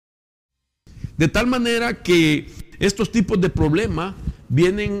De tal manera que estos tipos de problemas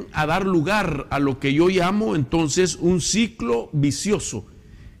vienen a dar lugar a lo que yo llamo entonces un ciclo vicioso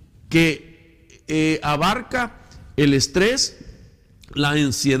que abarca el estrés, la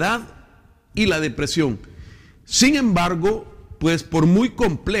ansiedad y la depresión. Sin embargo, pues por muy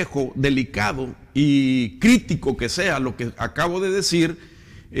complejo, delicado y crítico que sea lo que acabo de decir,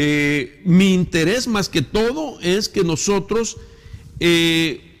 mi interés más que todo es que nosotros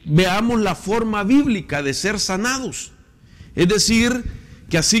veamos la forma bíblica de ser sanados. Es decir,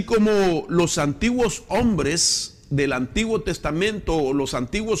 que así como los antiguos hombres del Antiguo Testamento o los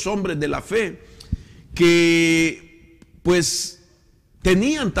antiguos hombres de la fe, que pues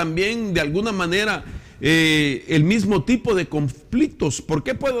tenían también de alguna manera el mismo tipo de conflictos. ¿Por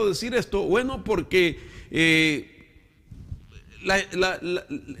qué puedo decir esto? Bueno, porque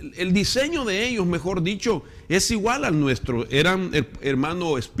el diseño de ellos, mejor dicho, es igual al nuestro. Eran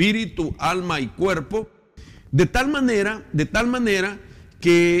hermano espíritu, alma y cuerpo, de tal manera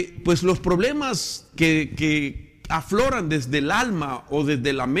que pues los problemas que afloran desde el alma o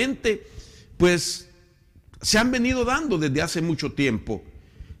desde la mente, pues se han venido dando desde hace mucho tiempo.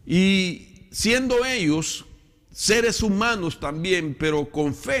 Y siendo ellos seres humanos también, pero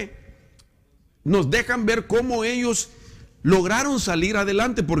con fe, nos dejan ver cómo ellos lograron salir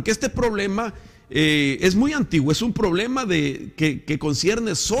adelante, porque este problema es muy antiguo, es un problema que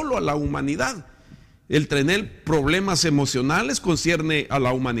concierne solo a la humanidad. El tener problemas emocionales concierne a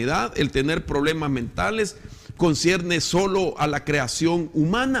la humanidad, el tener problemas mentales concierne solo a la creación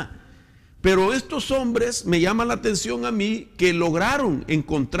humana. Pero estos hombres, me llama la atención a mí, que lograron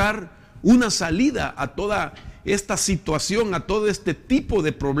encontrar una salida a toda esta situación, a todo este tipo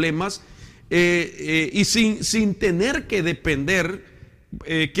de problemas, y sin tener que depender,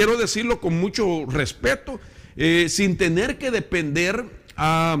 quiero decirlo con mucho respeto, sin tener que depender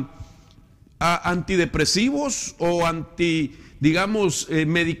a antidepresivos o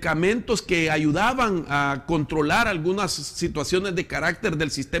medicamentos que ayudaban a controlar algunas situaciones de carácter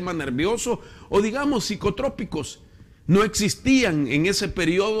del sistema nervioso, o digamos psicotrópicos. No existían en ese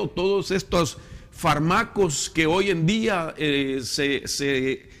periodo todos estos fármacos que hoy en día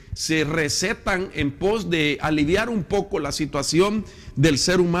se recetan en pos de aliviar un poco la situación del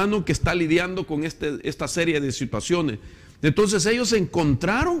ser humano que está lidiando con esta serie de situaciones. Entonces ellos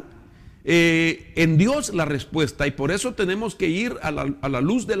encontraron en Dios la respuesta, y por eso tenemos que ir a la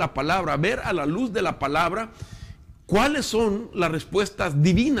luz de la palabra, ver a la luz de la palabra cuáles son las respuestas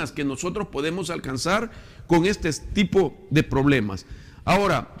divinas que nosotros podemos alcanzar con este tipo de problemas.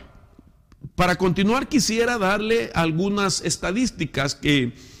 Ahora, para continuar, quisiera darle algunas estadísticas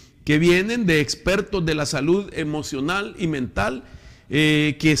que vienen de expertos de la salud emocional y mental,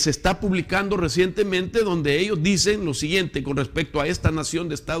 que se está publicando recientemente, donde ellos dicen lo siguiente con respecto a esta nación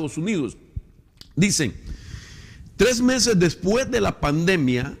de Estados Unidos. Dicen: 3 meses después de la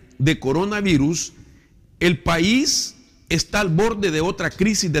pandemia de coronavirus, el país está al borde de otra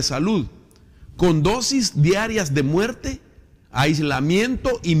crisis de salud, con dosis diarias de muerte,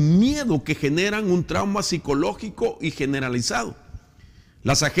 aislamiento y miedo que generan un trauma psicológico y generalizado.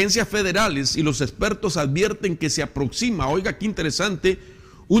 Las agencias federales y los expertos advierten que se aproxima, oiga qué interesante,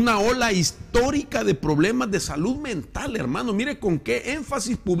 una ola histórica de problemas de salud mental, hermano. Mire con qué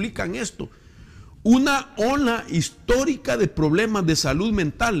énfasis publican esto. Una ola histórica de problemas de salud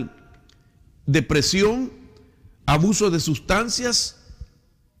mental, depresión, abuso de sustancias,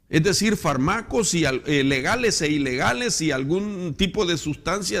 es decir, fármacos legales e ilegales y algún tipo de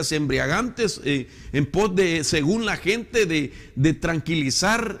sustancias embriagantes en pos de, según la gente, de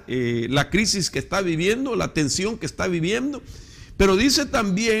tranquilizar la crisis que está viviendo, la tensión que está viviendo. Pero dice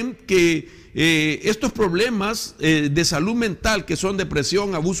también que estos problemas de salud mental, que son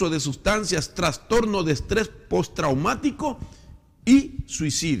depresión, abuso de sustancias, trastorno de estrés postraumático y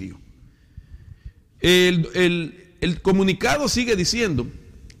suicidio. El comunicado sigue diciendo: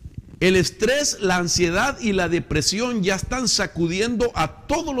 el estrés, la ansiedad y la depresión ya están sacudiendo a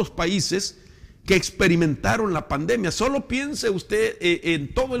todos los países que experimentaron la pandemia. Solo piense usted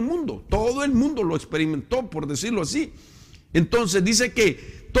en todo el mundo lo experimentó, por decirlo así. Entonces dice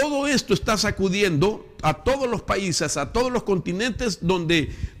que todo esto está sacudiendo a todos los países, a todos los continentes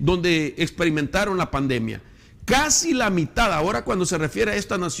donde experimentaron la pandemia. Casi la mitad, ahora cuando se refiere a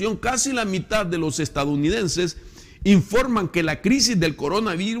esta nación, casi la mitad de los estadounidenses informan que la crisis del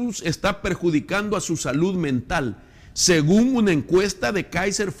coronavirus está perjudicando a su salud mental, según una encuesta de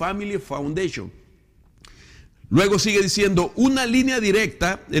Kaiser Family Foundation. Luego sigue diciendo: una línea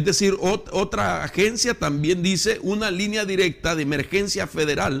directa, es decir, otra agencia también dice, una línea directa de emergencia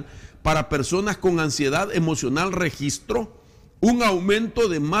federal para personas con ansiedad emocional registró un aumento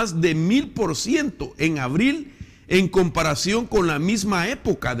de más de 1000% en abril en comparación con la misma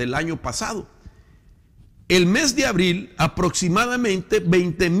época del año pasado. El mes de abril, aproximadamente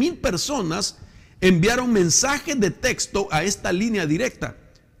 20,000 personas enviaron mensajes de texto a esta línea directa,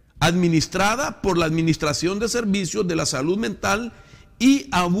 administrada por la Administración de Servicios de la Salud Mental y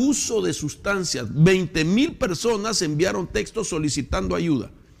Abuso de Sustancias. 20,000 personas enviaron textos solicitando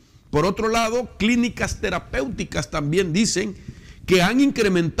ayuda. Por otro lado, clínicas terapéuticas también dicen que han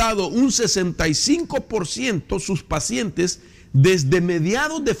incrementado un 65% sus pacientes desde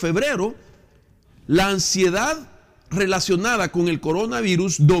mediados de febrero. La ansiedad relacionada con el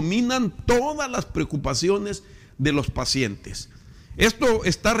coronavirus dominan todas las preocupaciones de los pacientes. Esto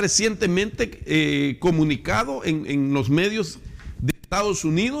está recientemente comunicado en los medios de Estados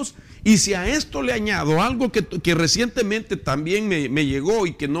Unidos, y si a esto le añado algo que recientemente también me llegó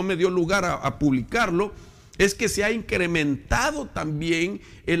y que no me dio lugar a publicarlo, es que se ha incrementado también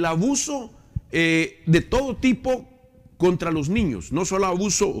el abuso de todo tipo contra los niños, no solo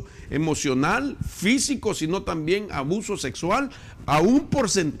abuso emocional, físico, sino también abuso sexual, a un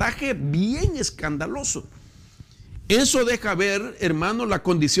porcentaje bien escandaloso. Eso deja ver, hermano, la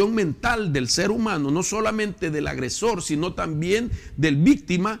condición mental del ser humano, no solamente del agresor, sino también del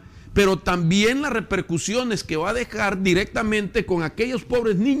víctima, pero también las repercusiones que va a dejar directamente con aquellos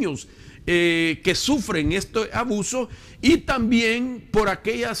pobres niños que sufren este abuso, y también por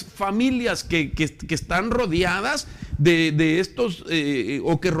aquellas familias que están rodeadas de estos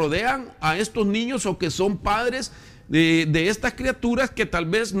o que rodean a estos niños, o que son padres de estas criaturas que tal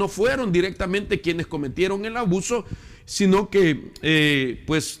vez no fueron directamente quienes cometieron el abuso, sino que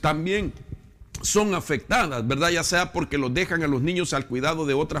pues también son afectadas, ¿verdad? Ya sea porque los dejan a los niños al cuidado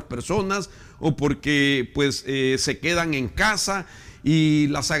de otras personas, o porque pues se quedan en casa y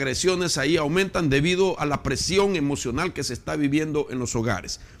las agresiones ahí aumentan debido a la presión emocional que se está viviendo en los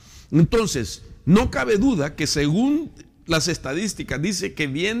hogares. Entonces, no cabe duda que según las estadísticas dice que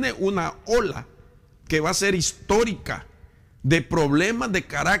viene una ola que va a ser histórica de problemas de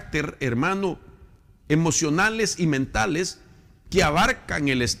carácter, hermano, emocionales y mentales, que abarcan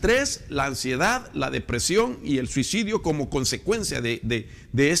el estrés, la ansiedad, la depresión y el suicidio como consecuencia de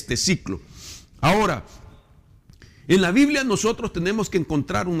este ciclo. Ahora, en la Biblia nosotros tenemos que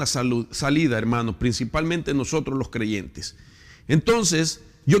encontrar una salida, hermano, principalmente nosotros los creyentes. Entonces,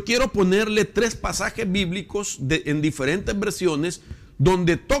 yo quiero ponerle 3 pasajes bíblicos en diferentes versiones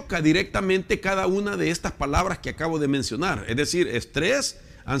donde toca directamente cada una de estas palabras que acabo de mencionar, es decir, estrés,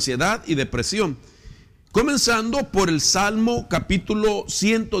 ansiedad y depresión. Comenzando por el Salmo capítulo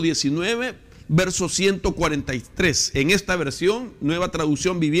 119, verso 143. En esta versión, Nueva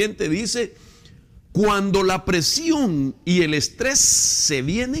Traducción Viviente, dice: cuando la presión y el estrés se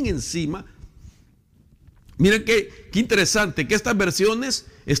vienen encima. Miren qué interesante, que estas versiones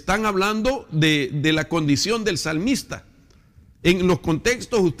están hablando de la condición del salmista. En los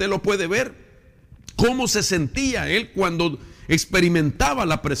contextos usted lo puede ver, cómo se sentía él cuando experimentaba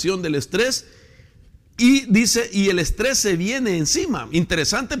la presión del estrés. Y dice, y el estrés se viene encima.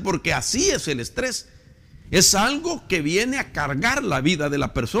 Interesante, porque así es el estrés. Es algo que viene a cargar la vida de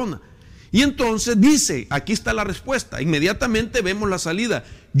la persona. Y entonces dice, aquí está la respuesta. Inmediatamente vemos la salida.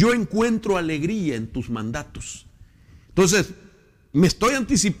 Yo encuentro alegría en tus mandatos. Entonces, me estoy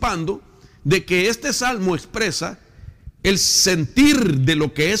anticipando de que este salmo expresa el sentir de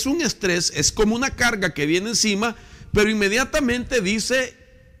lo que es un estrés. Es como una carga que viene encima, pero inmediatamente dice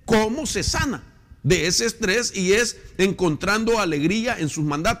cómo se sana de ese estrés, y es encontrando alegría en sus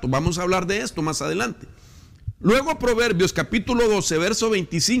mandatos. Vamos a hablar de esto más adelante. Luego Proverbios capítulo 12, verso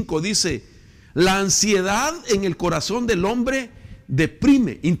 25 dice: la ansiedad en el corazón del hombre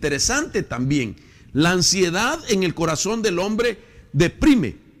deprime. Interesante también, la ansiedad en el corazón del hombre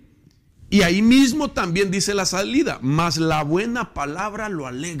deprime. Y ahí mismo también dice la salida: mas la buena palabra lo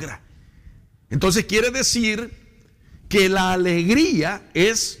alegra. Entonces quiere decir que la alegría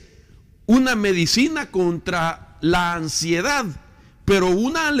es una medicina contra la ansiedad, pero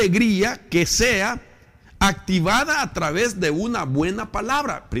una alegría que sea activada a través de una buena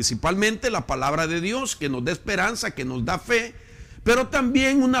palabra, principalmente la palabra de Dios, que nos da esperanza, que nos da fe, pero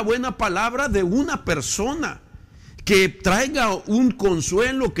también una buena palabra de una persona que traiga un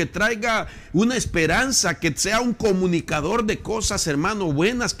consuelo, que traiga una esperanza, que sea un comunicador de cosas, hermano,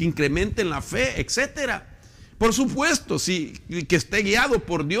 buenas, que incrementen la fe, etcétera. Por supuesto, sí, que esté guiado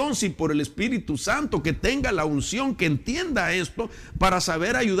por Dios y por el Espíritu Santo, que tenga la unción, que entienda esto para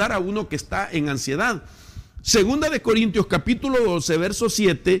saber ayudar a uno que está en ansiedad. Segunda de Corintios capítulo 12, verso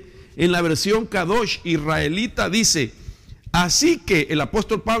 7, en la versión Kadosh israelita dice: así que, el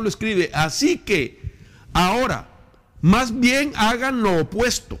apóstol Pablo escribe, así que ahora más bien hagan lo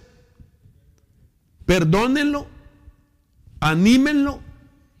opuesto. Perdónenlo, anímenlo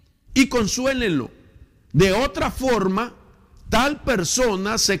y consuélenlo. De otra forma, tal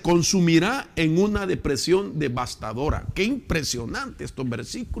persona se consumirá en una depresión devastadora. Qué impresionante estos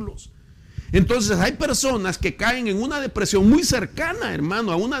versículos. Entonces hay personas que caen en una depresión muy cercana,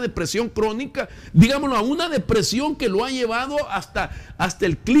 hermano, a una depresión crónica, digámoslo, a una depresión que lo ha llevado hasta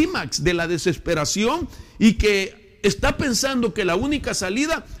el clímax de la desesperación y que está pensando que la única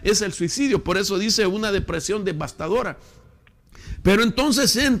salida es el suicidio. Por eso dice una depresión devastadora. Pero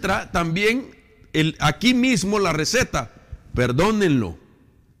entonces entra también aquí mismo la receta: perdónenlo,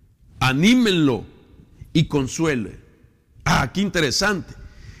 anímenlo y consuelen. Qué interesante.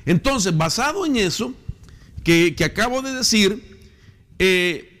 Entonces, basado en eso que acabo de decir,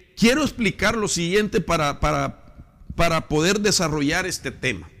 quiero explicar lo siguiente para poder desarrollar este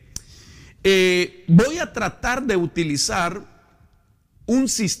tema. Voy a tratar de utilizar un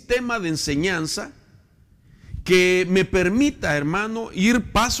sistema de enseñanza que me permita, hermano,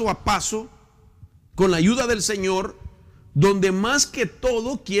 ir paso a paso con la ayuda del Señor, donde más que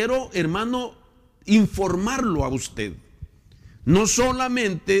todo quiero, hermano, informarlo a usted. No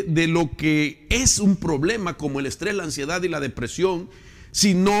solamente de lo que es un problema como el estrés, la ansiedad y la depresión,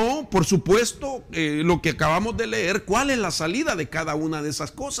 sino, por supuesto, lo que acabamos de leer, cuál es la salida de cada una de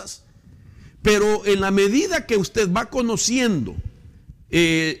esas cosas. Pero en la medida que usted va conociendo,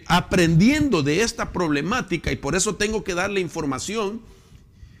 aprendiendo de esta problemática, y por eso tengo que darle información,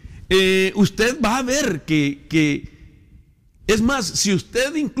 usted va a ver que es más, si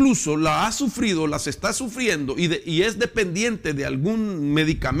usted incluso la ha sufrido, las está sufriendo y es dependiente de algún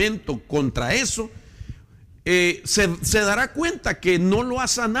medicamento contra eso, se dará cuenta que no lo ha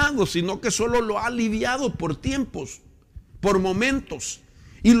sanado, sino que solo lo ha aliviado por tiempos, por momentos,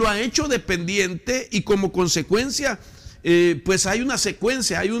 y lo ha hecho dependiente, y como consecuencia, pues hay una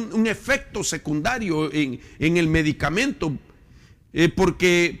secuencia, hay un efecto secundario en el medicamento,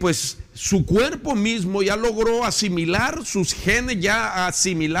 porque pues su cuerpo mismo ya logró asimilar, sus genes ya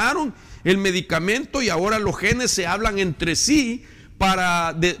asimilaron el medicamento, y ahora los genes se hablan entre sí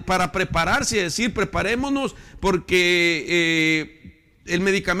para prepararse y decir: preparémonos porque el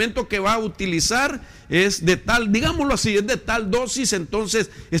medicamento que va a utilizar es de tal, digámoslo así, es de tal dosis, entonces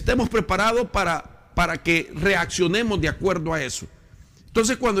estemos preparados para que reaccionemos de acuerdo a eso.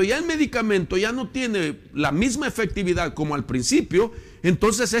 Entonces, cuando ya el medicamento ya no tiene la misma efectividad como al principio,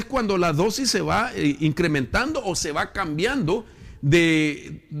 entonces es cuando la dosis se va incrementando o se va cambiando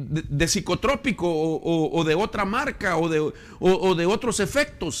de psicotrópico o de otra marca o de otros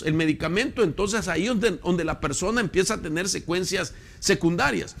efectos el medicamento. Entonces ahí es donde la persona empieza a tener secuencias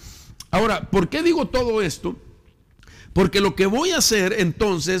secundarias. Ahora, ¿por qué digo todo esto? Porque lo que voy a hacer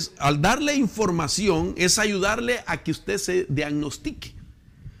entonces, al darle información, es ayudarle a que usted se diagnostique.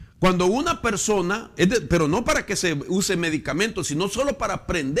 Cuando una persona, pero no para que se use medicamentos, sino solo para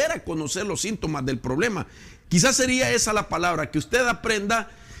aprender a conocer los síntomas del problema. Quizás sería esa la palabra, que usted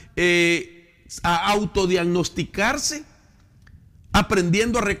aprenda a autodiagnosticarse,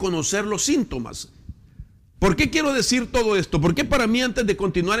 aprendiendo a reconocer los síntomas. ¿Por qué quiero decir todo esto? Porque para mí, antes de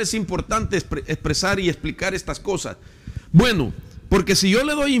continuar, es importante expresar y explicar estas cosas. Bueno, porque si yo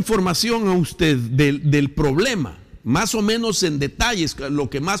le doy información a usted del problema, más o menos en detalles,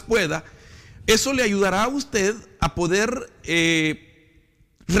 lo que más pueda, eso le ayudará a usted a poder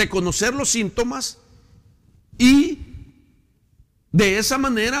reconocer los síntomas, y de esa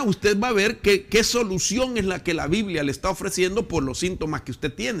manera usted va a ver qué solución es la que la Biblia le está ofreciendo por los síntomas que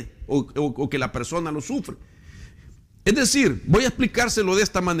usted tiene o que la persona lo sufre. Es decir, voy a explicárselo de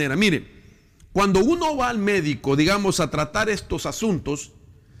esta manera. Mire, cuando uno va al médico, digamos, a tratar estos asuntos,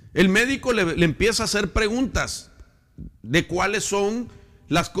 el médico le empieza a hacer preguntas de cuáles son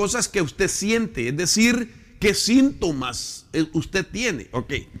las cosas que usted siente, es decir, qué síntomas usted tiene.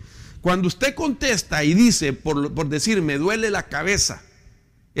 Ok, cuando usted contesta y dice, por decir, me duele la cabeza,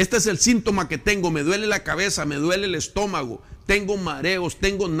 este es el síntoma que tengo, me duele la cabeza, me duele el estómago, tengo mareos,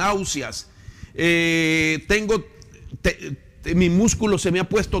 tengo náuseas, mi músculo se me ha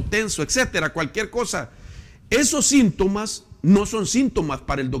puesto tenso, etcétera, cualquier cosa. Esos síntomas no son síntomas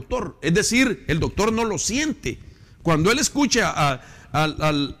para el doctor, es decir, el doctor no lo siente. Cuando él escucha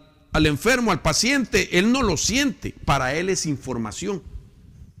al enfermo, al paciente, él no lo siente. Para él es información.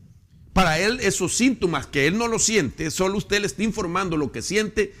 Para él esos síntomas que él no lo siente, solo usted le está informando lo que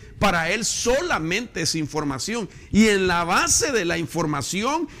siente, para él solamente es información. Y en la base de la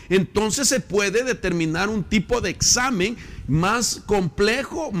información, entonces se puede determinar un tipo de examen más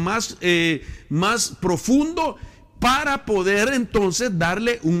complejo, más profundo, para poder entonces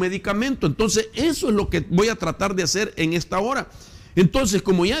darle un medicamento. Entonces eso es lo que voy a tratar de hacer en esta hora. Entonces,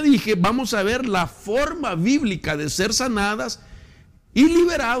 como ya dije, vamos a ver la forma bíblica de ser sanadas y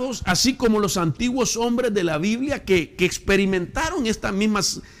liberados, así como los antiguos hombres de la Biblia que experimentaron esta misma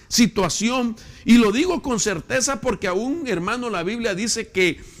situación. Y lo digo con certeza porque aún, hermano, la Biblia dice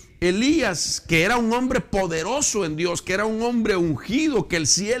que Elías, que era un hombre poderoso en Dios, que era un hombre ungido, que el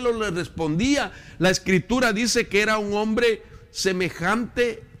cielo le respondía, la Escritura dice que era un hombre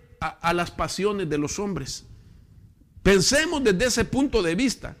semejante a las pasiones de los hombres. Pensemos desde ese punto de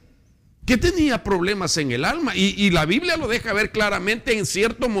vista, que tenía problemas en el alma, y la Biblia lo deja ver claramente en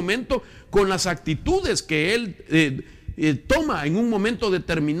cierto momento con las actitudes que él toma en un momento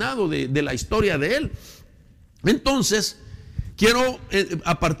determinado de la historia de él. Entonces, quiero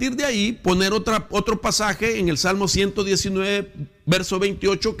a partir de ahí poner otro pasaje en el Salmo 119, verso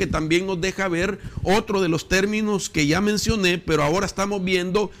 28, que también nos deja ver otro de los términos que ya mencioné, pero ahora estamos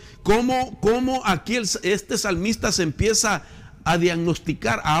viendo cómo aquí este salmista se empieza a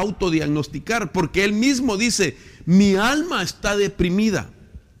diagnosticar, a autodiagnosticar, porque él mismo dice: mi alma está deprimida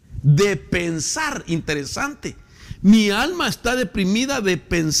de pensar. Interesante, mi alma está deprimida de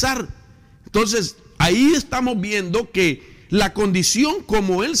pensar. Entonces ahí estamos viendo que la condición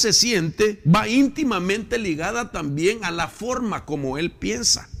como él se siente va íntimamente ligada también a la forma como él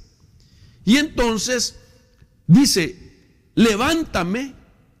piensa. Y entonces dice: levántame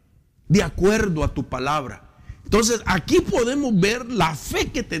de acuerdo a tu palabra. Entonces aquí podemos ver la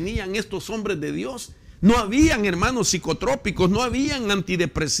fe que tenían estos hombres de Dios. No habían, hermanos, psicotrópicos, no habían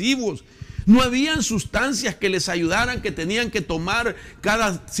antidepresivos, no habían sustancias que les ayudaran, que tenían que tomar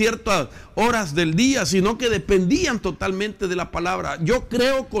cada ciertas horas del día, sino que dependían totalmente de la palabra. Yo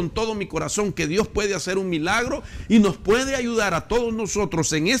creo con todo mi corazón que Dios puede hacer un milagro y nos puede ayudar a todos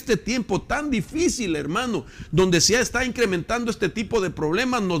nosotros en este tiempo tan difícil, hermano, donde se está incrementando este tipo de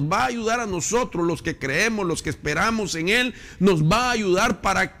problemas. Nos va a ayudar a nosotros, los que creemos, los que esperamos en Él, nos va a ayudar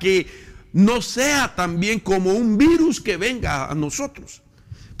para que no sea también como un virus que venga a nosotros.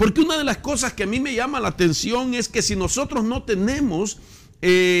 Porque una de las cosas que a mí me llama la atención es que si nosotros no tenemos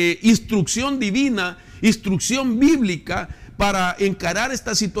instrucción divina, instrucción bíblica para encarar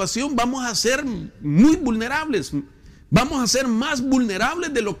esta situación, vamos a ser muy vulnerables. Vamos a ser más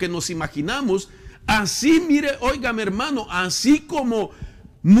vulnerables de lo que nos imaginamos. Así, mire, óigame, hermano, así como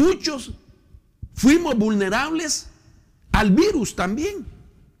muchos fuimos vulnerables al virus también.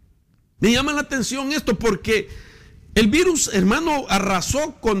 Me llama la atención esto porque el virus, hermano,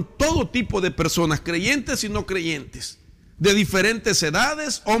 arrasó con todo tipo de personas, creyentes y no creyentes, de diferentes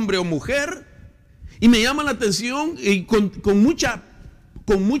edades, hombre o mujer. Y me llama la atención, y con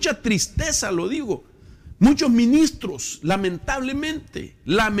mucha tristeza lo digo, muchos ministros lamentablemente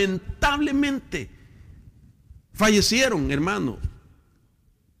fallecieron, hermano,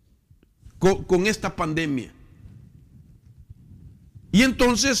 con esta pandemia. Y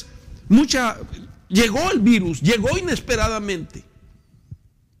entonces llegó el virus, llegó inesperadamente.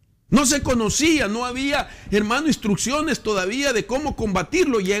 No se conocía, no había, hermano, instrucciones todavía de cómo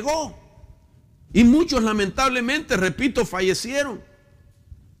combatirlo. Llegó. Y muchos lamentablemente, repito, fallecieron.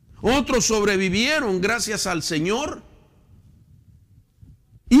 Otros sobrevivieron gracias al Señor.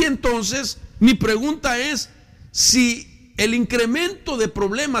 Y entonces mi pregunta es, si el incremento de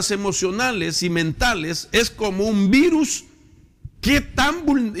problemas emocionales y mentales es como un virus, ¿qué tan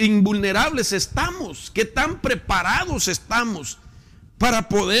invulnerables estamos? ¿Qué tan preparados estamos para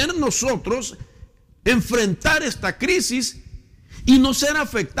poder nosotros enfrentar esta crisis y no ser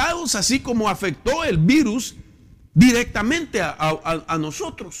afectados así como afectó el virus directamente a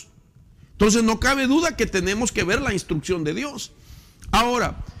nosotros? Entonces no cabe duda que tenemos que ver la instrucción de Dios.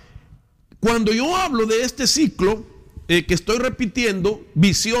 Ahora, cuando yo hablo de este ciclo que estoy repitiendo,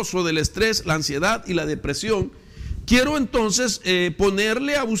 vicioso del estrés, la ansiedad y la depresión, quiero entonces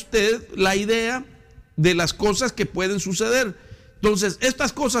ponerle a usted la idea de las cosas que pueden suceder. Entonces,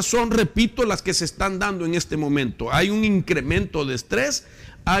 estas cosas son, repito, las que se están dando en este momento. Hay un incremento de estrés,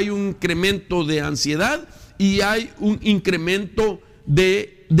 hay un incremento de ansiedad y hay un incremento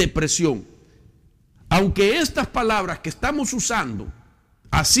de depresión. Aunque estas palabras que estamos usando,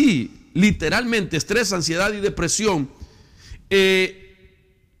 así, literalmente, estrés, ansiedad y depresión,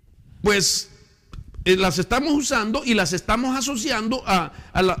 las estamos usando y las estamos asociando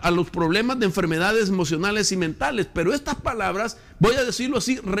a los problemas de enfermedades emocionales y mentales, pero estas palabras, voy a decirlo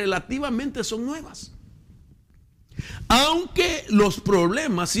así, relativamente son nuevas. Aunque los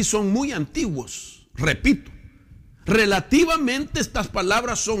problemas sí son muy antiguos, repito, relativamente estas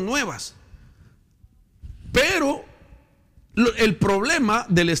palabras son nuevas, pero el problema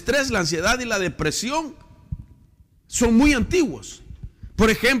del estrés, la ansiedad y la depresión son muy antiguos. Por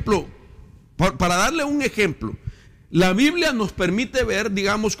ejemplo, para darle un ejemplo, la Biblia nos permite ver,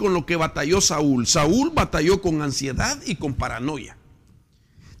 digamos, con lo que batalló Saúl. Saúl batalló con ansiedad y con paranoia.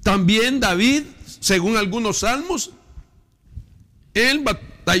 También David, según algunos salmos, él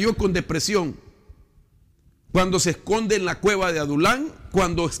batalló con depresión. Cuando se esconde en la cueva de Adulán,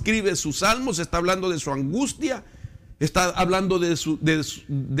 cuando escribe sus salmos, está hablando de su angustia, está hablando de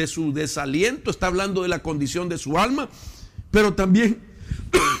su desaliento, está hablando de la condición de su alma. Pero también,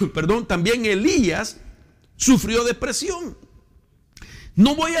 también Elías sufrió depresión.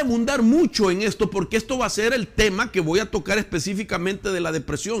 No voy a abundar mucho en esto porque esto va a ser el tema que voy a tocar específicamente de la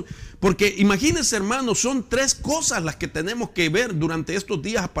depresión. Porque imagínense, hermanos, son 3 cosas las que tenemos que ver durante estos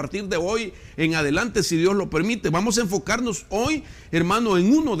días a partir de hoy en adelante, si Dios lo permite. Vamos a enfocarnos hoy, hermano,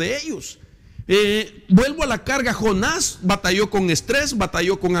 en uno de ellos. Vuelvo a la carga. Jonás batalló con estrés,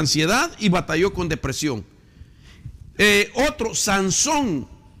 batalló con ansiedad y batalló con depresión. Otro,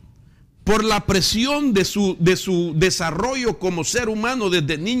 Sansón, por la presión de su desarrollo como ser humano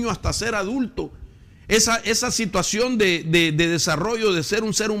desde niño hasta ser adulto, esa situación de desarrollo de ser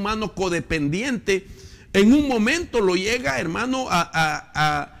un ser humano codependiente, en un momento lo llega, hermano,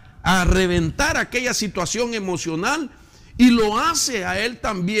 a reventar aquella situación emocional y lo hace a él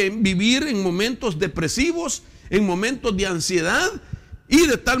también vivir en momentos depresivos, en momentos de ansiedad. Y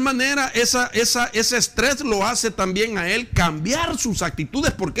de tal manera ese estrés lo hace también a él cambiar sus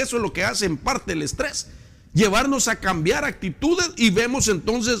actitudes, porque eso es lo que hace en parte el estrés, llevarnos a cambiar actitudes, y vemos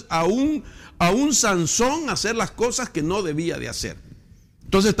entonces a un Sansón hacer las cosas que no debía de hacer.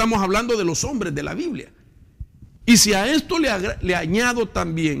 Entonces estamos hablando de los hombres de la Biblia. Y si a esto le añado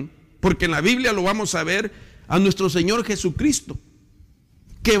también, porque en la Biblia lo vamos a ver, a nuestro Señor Jesucristo,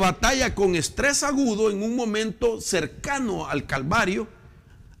 que batalla con estrés agudo en un momento cercano al Calvario,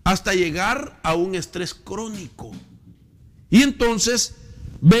 hasta llegar a un estrés crónico. Y entonces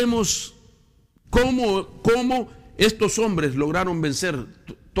vemos cómo estos hombres lograron vencer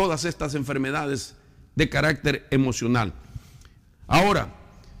todas estas enfermedades de carácter emocional. Ahora,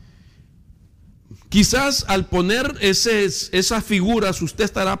 quizás al poner esas figuras, usted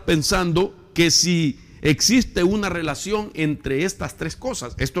estará pensando que si existe una relación entre estas 3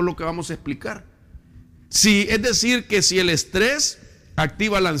 cosas. Esto es lo que vamos a explicar. Es decir, que si el estrés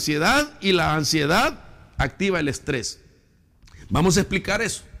activa la ansiedad y la ansiedad activa el estrés. Vamos a explicar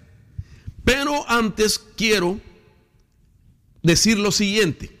eso. Pero antes quiero decir lo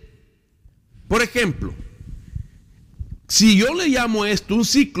siguiente. Por ejemplo, si yo le llamo a esto un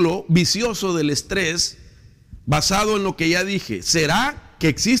ciclo vicioso del estrés, basado en lo que ya dije, ¿será que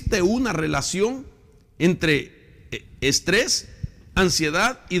existe una relación entre estrés,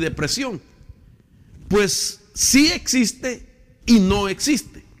 ansiedad y depresión? Pues sí existe y no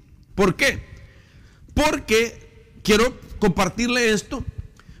existe. ¿Por qué? Porque quiero compartirle esto,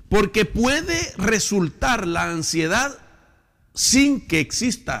 porque puede resultar la ansiedad sin que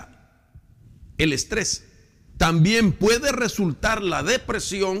exista el estrés. También puede resultar la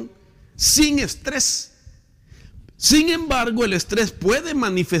depresión sin estrés. Sin embargo, el estrés puede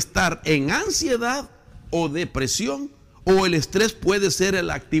manifestar en ansiedad o depresión, o el estrés puede ser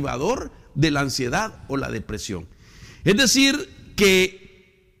el activador de la ansiedad o la depresión. Es decir,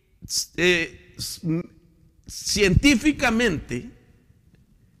 que científicamente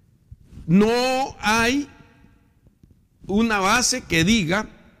no hay una base que diga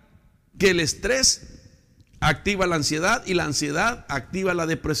que el estrés activa la ansiedad y la ansiedad activa la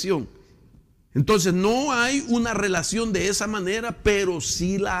depresión. Entonces no hay una relación de esa manera, pero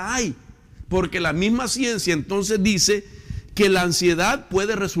sí la hay, porque la misma ciencia entonces dice que la ansiedad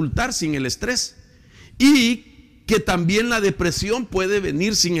puede resultar sin el estrés y que también la depresión puede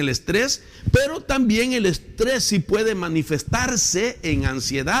venir sin el estrés, pero también el estrés sí puede manifestarse en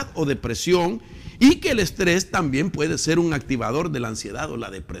ansiedad o depresión, y que el estrés también puede ser un activador de la ansiedad o la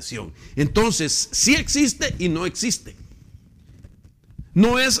depresión. Entonces, sí existe y no existe.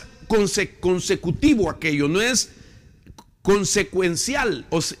 No es consecutivo aquello, no es consecuencial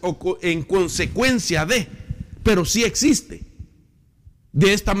o en consecuencia de, pero sí existe.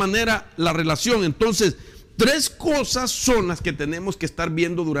 De esta manera la relación. Entonces, 3 cosas son las que tenemos que estar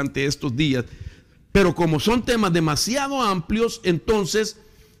viendo durante estos días, pero como son temas demasiado amplios, entonces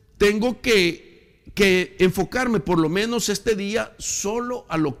tengo que enfocarme por lo menos este día solo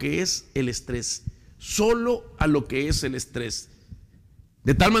a lo que es el estrés, solo a lo que es el estrés.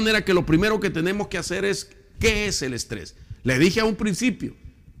 De tal manera que lo primero que tenemos que hacer es, ¿qué es el estrés? Le dije a un principio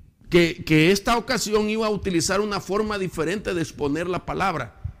que esta ocasión iba a utilizar una forma diferente de exponer la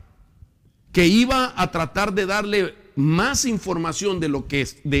palabra, que iba a tratar de darle más información de lo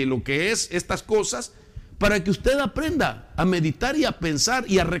que es estas cosas, para que usted aprenda a meditar y a pensar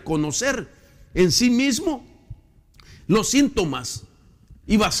y a reconocer en sí mismo los síntomas.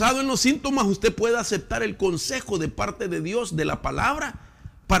 Y basado en los síntomas usted puede aceptar el consejo de parte de Dios, de la palabra,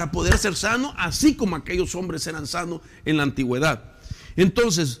 para poder ser sano, así como aquellos hombres eran sanos en la antigüedad.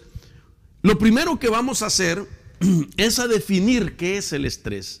 Entonces, lo primero que vamos a hacer es a definir qué es el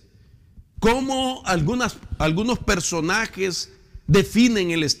estrés. Cómo algunos personajes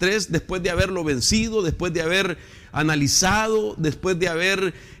definen el estrés después de haberlo vencido, después de haber analizado, después de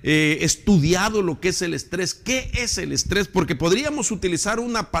haber estudiado lo que es el estrés. ¿Qué es el estrés? Porque podríamos utilizar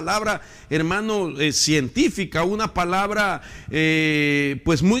una palabra, hermano, científica, una palabra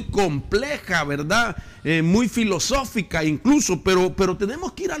pues muy compleja, ¿verdad? Muy filosófica incluso, pero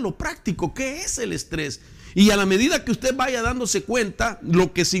tenemos que ir a lo práctico. ¿Qué es el estrés? Y a la medida que usted vaya dándose cuenta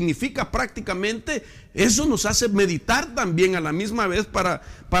lo que significa prácticamente, eso nos hace meditar también a la misma vez para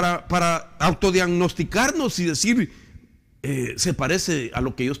autodiagnosticarnos y decir, se parece a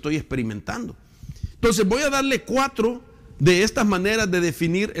lo que yo estoy experimentando. Entonces voy a darle 4 de estas maneras de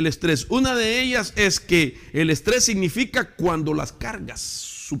definir el estrés. Una de ellas es que el estrés significa cuando las cargas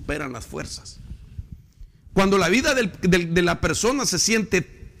superan las fuerzas. Cuando la vida de la persona se siente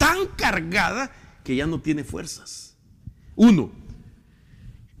tan cargada que ya no tiene fuerzas. 1.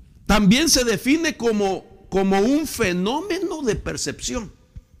 También se define como un fenómeno de percepción.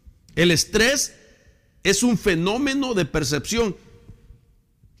 El estrés es un fenómeno de percepción.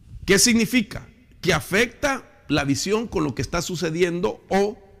 ¿Qué significa? Que afecta la visión con lo que está sucediendo,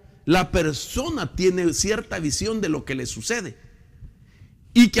 o la persona tiene cierta visión de lo que le sucede,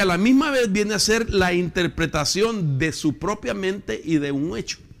 y que a la misma vez viene a ser la interpretación de su propia mente y de un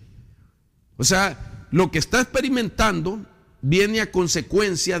hecho. O sea, lo que está experimentando viene a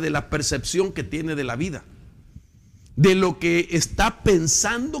consecuencia de la percepción que tiene de la vida, de lo que está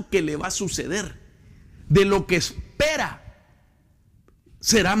pensando que le va a suceder, de lo que espera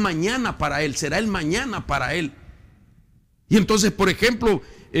será mañana para él, será el mañana para él. Y entonces, por ejemplo,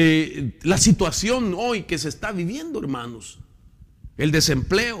 la situación hoy que se está viviendo, hermanos, el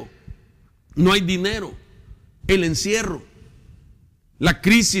desempleo, no hay dinero, el encierro, la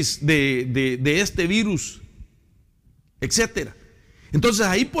crisis de este virus, etcétera. Entonces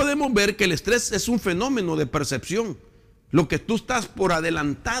ahí podemos ver que el estrés es un fenómeno de percepción. Lo que tú estás por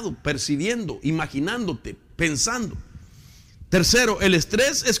adelantado, percibiendo, imaginándote, pensando. Tercero, el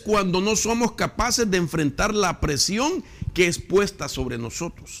estrés es cuando no somos capaces de enfrentar la presión que es puesta sobre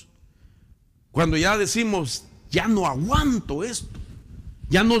nosotros. Cuando ya decimos, ya no aguanto esto,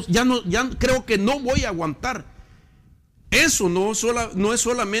 ya creo que no voy a aguantar. Eso no es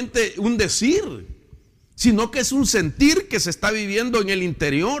solamente un decir, sino que es un sentir que se está viviendo en el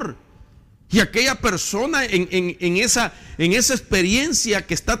interior. Y aquella persona en esa experiencia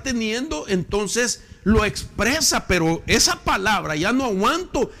que está teniendo, entonces lo expresa, pero esa palabra, ya no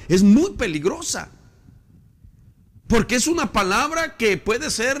aguanto, es muy peligrosa. Porque es una palabra que puede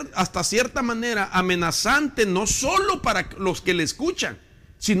ser hasta cierta manera amenazante, no solo para los que le escuchan,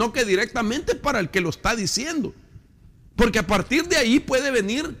 sino que directamente para el que lo está diciendo. Porque a partir de ahí puede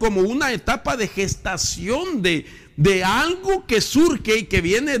venir como una etapa de gestación de algo que surge y que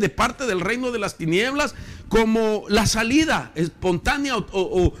viene de parte del reino de las tinieblas, como la salida espontánea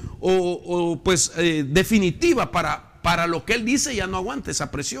o definitiva para lo que él dice. Ya no aguanta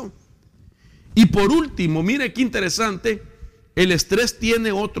esa presión. Y por último, mire qué interesante, el estrés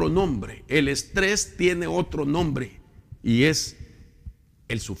tiene otro nombre. El estrés tiene otro nombre y es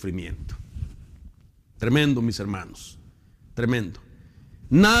el sufrimiento. Tremendo, mis hermanos. Tremendo.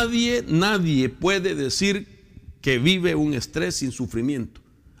 Nadie puede decir que vive un estrés sin sufrimiento,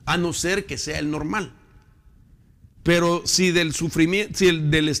 a no ser que sea el normal. Pero si del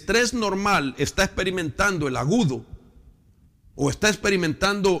estrés normal está experimentando el agudo, o está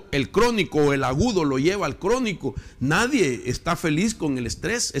experimentando el crónico, o el agudo lo lleva al crónico, nadie está feliz con el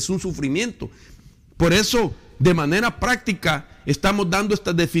estrés, es un sufrimiento. Por eso, de manera práctica, estamos dando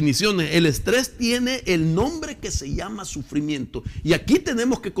estas definiciones. El estrés tiene el nombre que se llama sufrimiento. Y aquí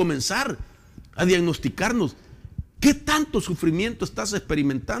tenemos que comenzar a diagnosticarnos. ¿Qué tanto sufrimiento estás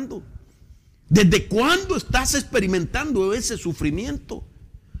experimentando? ¿Desde cuándo estás experimentando ese sufrimiento?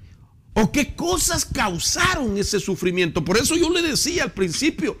 ¿O qué cosas causaron ese sufrimiento? Por eso yo le decía al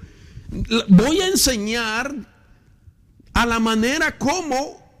principio, voy a enseñar a la manera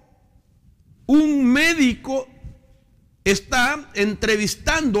como un médico está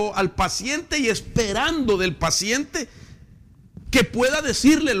entrevistando al paciente y esperando del paciente que pueda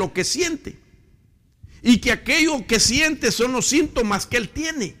decirle lo que siente, y que aquello que siente son los síntomas que él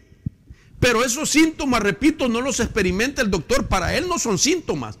tiene. Pero esos síntomas, repito, no los experimenta el doctor. Para él no son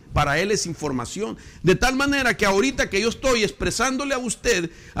síntomas, para él es información. De tal manera que ahorita que yo estoy expresándole a usted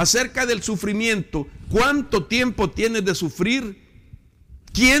acerca del sufrimiento, ¿cuánto tiempo tienes de sufrir?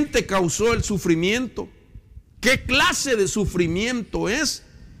 ¿Quién te causó el sufrimiento? ¿Qué clase de sufrimiento es?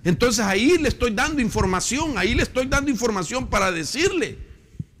 Entonces ahí le estoy dando información, para decirle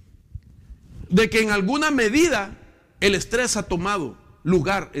de que en alguna medida el estrés ha tomado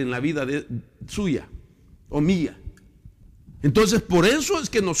lugar en la vida suya o mía. Entonces por eso es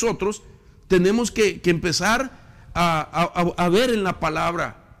que nosotros tenemos que empezar a ver en la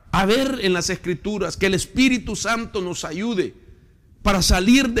palabra, a ver en las escrituras, que el Espíritu Santo nos ayude para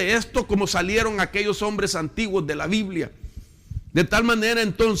salir de esto como salieron aquellos hombres antiguos de la Biblia. De tal manera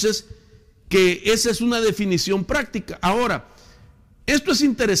entonces que esa es una definición práctica. Ahora, esto es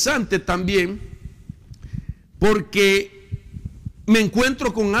interesante también porque me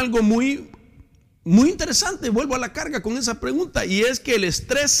encuentro con algo muy interesante. Vuelvo a la carga con esa pregunta, y es que el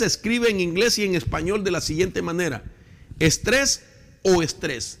estrés se escribe en inglés y en español de la siguiente manera: estrés o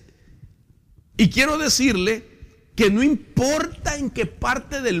estrés. Y quiero decirle que no importa en qué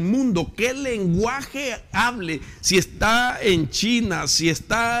parte del mundo, qué lenguaje hable, si está en China, si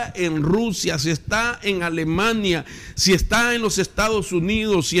está en Rusia, si está en Alemania, si está en los Estados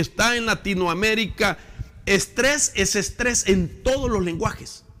Unidos, si está en Latinoamérica, estrés es estrés en todos los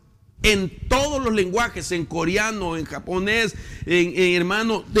lenguajes. En todos los lenguajes, en coreano, en japonés,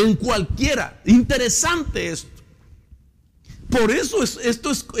 en cualquiera. Interesante esto. Por eso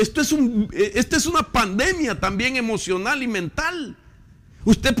esto es una pandemia también emocional y mental.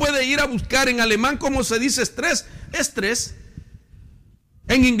 Usted puede ir a buscar en alemán cómo se dice estrés, estrés.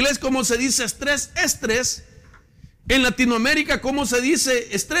 En inglés cómo se dice estrés, estrés. En Latinoamérica cómo se dice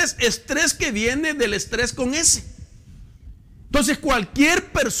estrés, estrés que viene del estrés con S. Entonces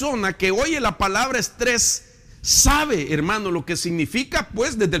cualquier persona que oye la palabra estrés sabe, hermano, lo que significa,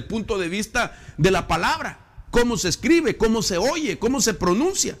 pues, desde el punto de vista de la palabra. Cómo se escribe, cómo se oye, cómo se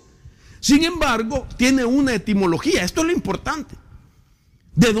pronuncia. Sin embargo, tiene una etimología. Esto es lo importante.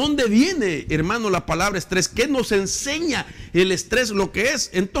 ¿De dónde viene, hermano, la palabra estrés? ¿Qué nos enseña el estrés lo que es?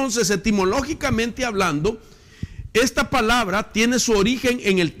 Entonces, etimológicamente hablando, esta palabra tiene su origen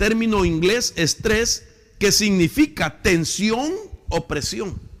en el término inglés estrés, que significa tensión o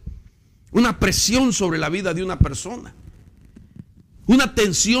presión. Una presión sobre la vida de una persona. Una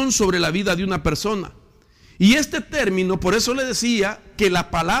tensión sobre la vida de una persona. Y este término, por eso le decía que la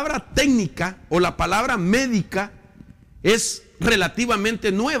palabra técnica o la palabra médica es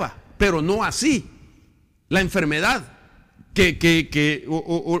relativamente nueva, pero no así. La enfermedad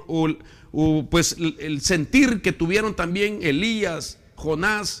pues el sentir que tuvieron también Elías,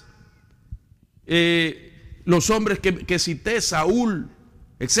 Jonás, los hombres que cité, Saúl,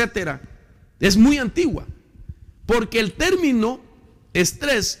 etcétera, es muy antigua, porque el término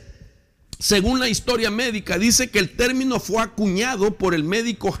estrés, según la historia médica, dice que el término fue acuñado por el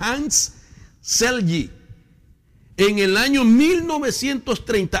médico Hans Selye en el año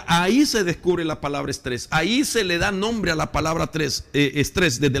 1930. Ahí se descubre la palabra estrés, ahí se le da nombre a la palabra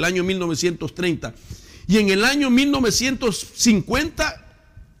estrés, desde el año 1930. Y en el año 1950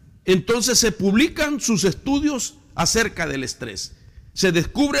 entonces se publican sus estudios acerca del estrés. Se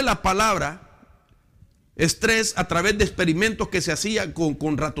descubre la palabra estrés a través de experimentos que se hacían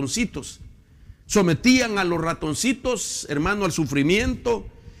con ratoncitos. Sometían a los ratoncitos, hermano, al sufrimiento,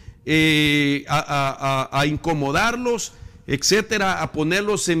 a incomodarlos, etcétera, a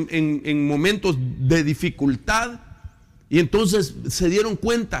ponerlos en momentos de dificultad. Y entonces se dieron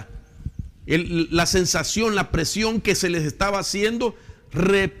cuenta, la sensación, la presión que se les estaba haciendo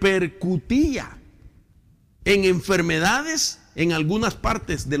repercutía en enfermedades en algunas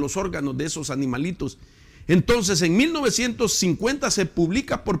partes de los órganos de esos animalitos. Entonces en 1950 se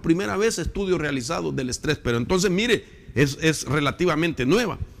publica por primera vez estudios realizados del estrés, pero entonces mire, es relativamente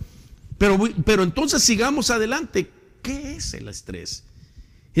nueva. Pero entonces sigamos adelante. ¿Qué es el estrés?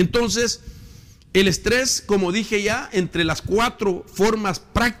 Entonces el estrés, como dije ya, entre las 4 formas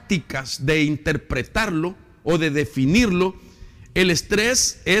prácticas de interpretarlo o de definirlo, el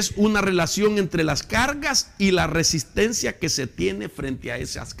estrés es una relación entre las cargas y la resistencia que se tiene frente a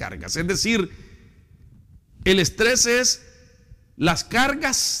esas cargas. Es decir, el estrés es las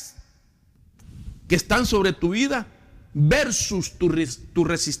cargas que están sobre tu vida versus tu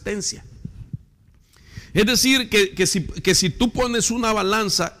resistencia. Es decir, que si tú pones una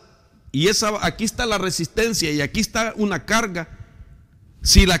balanza y aquí está la resistencia y aquí está una carga,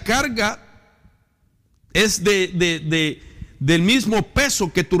 si la carga es del mismo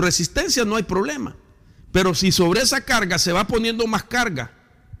peso que tu resistencia, no hay problema. Pero si sobre esa carga se va poniendo más carga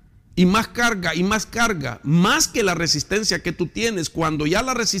y más carga y más carga, más que la resistencia que tú tienes, cuando ya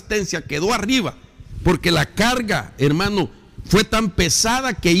la resistencia quedó arriba, porque la carga, hermano, fue tan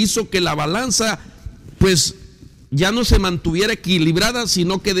pesada que hizo que la balanza pues ya no se mantuviera equilibrada,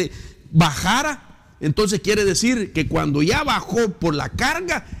 sino que bajara. Entonces quiere decir que cuando ya bajó por la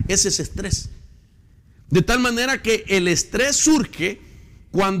carga, ese es estrés. De tal manera que el estrés surge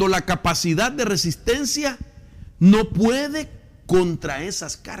cuando la capacidad de resistencia no puede contra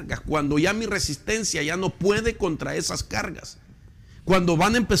esas cargas, cuando ya mi resistencia ya no puede contra esas cargas, cuando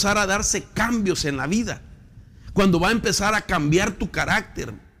van a empezar a darse cambios en la vida, cuando va a empezar a cambiar tu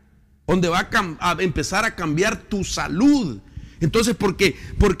carácter, donde va a empezar a cambiar tu salud. Entonces,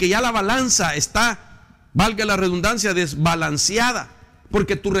 porque ya la balanza está, valga la redundancia, desbalanceada,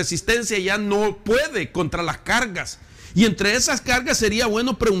 porque tu resistencia ya no puede contra las cargas. Y entre esas cargas sería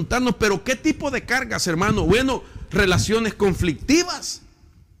bueno preguntarnos, pero ¿qué tipo de cargas, hermano? Bueno, relaciones conflictivas.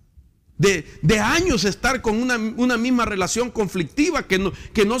 De años estar con una misma relación conflictiva que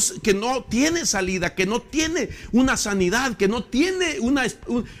no tiene salida, que no tiene una sanidad, que no tiene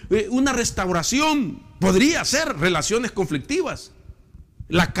una restauración. Podría ser relaciones conflictivas.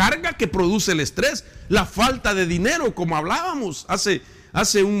 La carga que produce el estrés, la falta de dinero, como hablábamos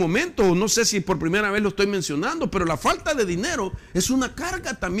hace un momento, no sé si por primera vez lo estoy mencionando, pero la falta de dinero es una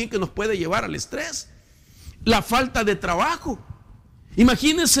carga también que nos puede llevar al estrés. La falta de trabajo.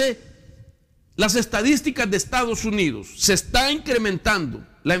 Imagínense las estadísticas de Estados Unidos. Se está incrementando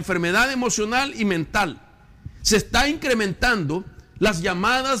la enfermedad emocional y mental. Se está incrementando las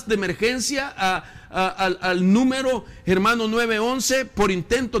llamadas de emergencia al número, hermano, 911 por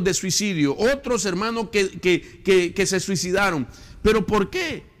intentos de suicidio. Otros, hermanos, que se suicidaron. ¿Pero por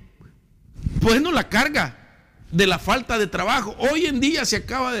qué? Bueno, la carga de la falta de trabajo. Hoy en día se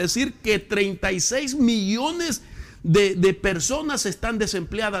acaba de decir que 36 millones de personas están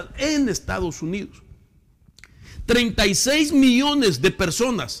desempleadas en Estados Unidos. 36 millones de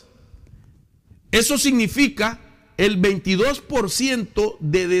personas. Eso significa el 22%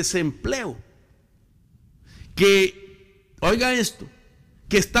 de desempleo. Que, oiga esto,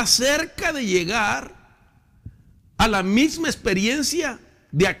 que está cerca de llegar a la misma experiencia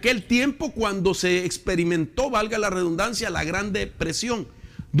de aquel tiempo cuando se experimentó, valga la redundancia, la Gran Depresión.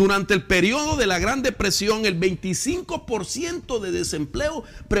 Durante el periodo de la Gran Depresión, el 25% de desempleo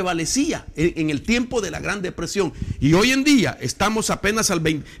prevalecía en el tiempo de la Gran Depresión. Y hoy en día estamos apenas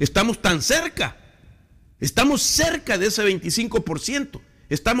estamos tan cerca. Estamos cerca de ese 25%.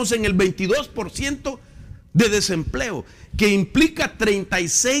 Estamos en el 22% de desempleo, que implica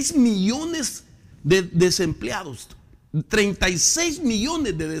 36 millones de desempleados. 36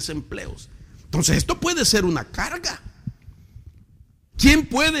 millones de desempleos. Entonces esto puede ser una carga. ¿Quién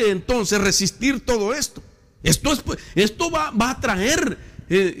puede entonces resistir todo esto? Esto va a traer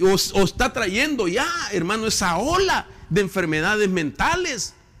o está trayendo ya, hermano, esa ola de enfermedades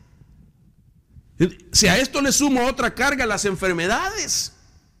mentales. Si a esto le sumo otra carga, las enfermedades,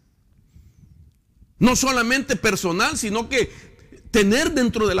 no solamente personal, sino que tener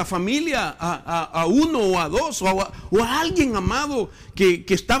dentro de la familia a uno o a dos o a alguien amado que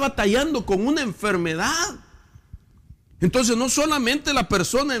está batallando con una enfermedad. Entonces no solamente la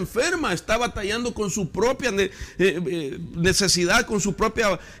persona enferma está batallando con su propia necesidad, con su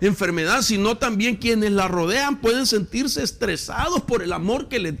propia enfermedad, sino también quienes la rodean pueden sentirse estresados por el amor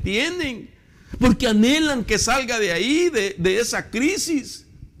que le tienen, porque anhelan que salga de ahí, de esa crisis.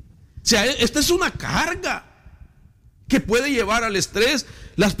 O sea, esta es una carga que puede llevar al estrés,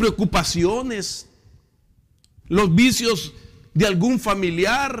 las preocupaciones, los vicios de algún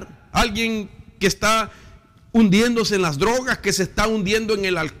familiar, alguien que está hundiéndose en las drogas, que se está hundiendo en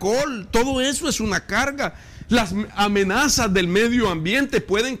el alcohol. Todo eso es una carga. Las amenazas del medio ambiente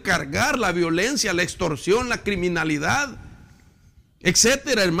pueden cargar, la violencia, la extorsión, la criminalidad,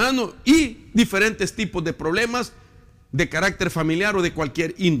 etcétera, hermano, y diferentes tipos de problemas de carácter familiar o de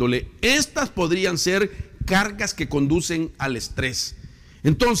cualquier índole. Estas podrían ser cargas que conducen al estrés.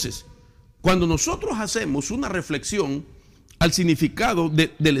 Entonces, cuando nosotros hacemos una reflexión al significado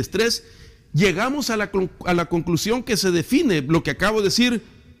del estrés, llegamos a la conclusión que se define lo que acabo de decir,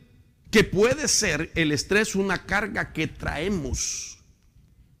 que puede ser el estrés una carga que traemos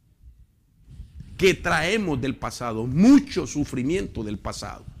del pasado, mucho sufrimiento del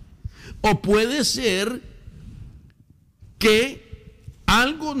pasado. O puede ser que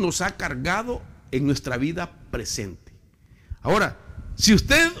algo nos ha cargado en nuestra vida presente. Ahora, si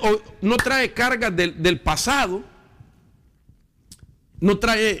usted no trae cargas del pasado, no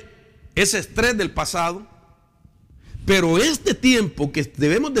trae ese estrés del pasado, pero este tiempo que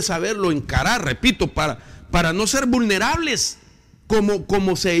debemos de saberlo encarar, repito, para no ser vulnerables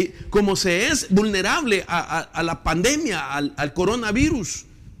como se es vulnerable a la pandemia, al coronavirus.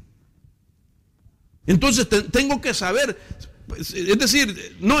 Entonces tengo que saber, es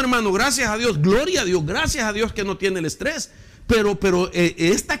decir, no, hermano, gracias a Dios, gloria a Dios, gracias a Dios que no tiene el estrés, pero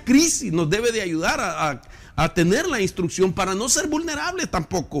esta crisis nos debe de ayudar a tener la instrucción para no ser vulnerables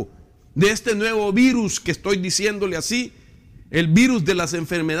tampoco de este nuevo virus que estoy diciéndole así, el virus de las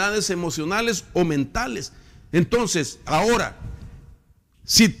enfermedades emocionales o mentales. Entonces, ahora,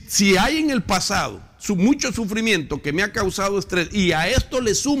 si hay en el pasado mucho sufrimiento que me ha causado estrés, y a esto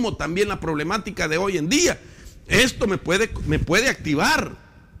le sumo también la problemática de hoy en día, esto me puede activar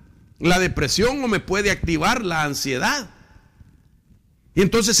la depresión o me puede activar la ansiedad. Y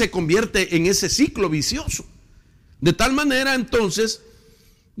entonces se convierte en ese ciclo vicioso. De tal manera entonces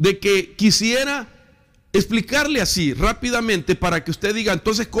de que quisiera explicarle así rápidamente para que usted diga,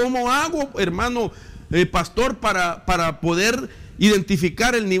 entonces, ¿cómo hago, hermano pastor, para poder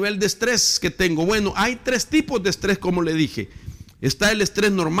identificar el nivel de estrés que tengo? Bueno, hay 3 tipos de estrés, como le dije. Está el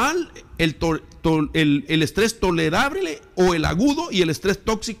estrés normal, el estrés tolerable o el agudo, y el estrés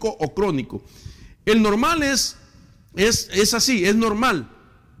tóxico o crónico. El normal es así, es normal.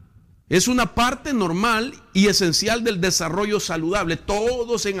 Es una parte normal y esencial del desarrollo saludable.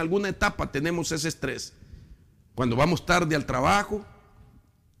 Todos en alguna etapa tenemos ese estrés. Cuando vamos tarde al trabajo,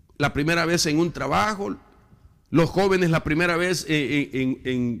 la primera vez en un trabajo, los jóvenes la primera vez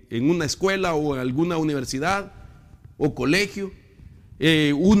en una escuela o en alguna universidad o colegio.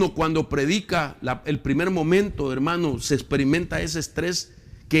 Uno cuando predica el primer momento, hermano, se experimenta ese estrés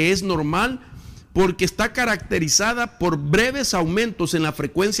que es normal, porque está caracterizada por breves aumentos en la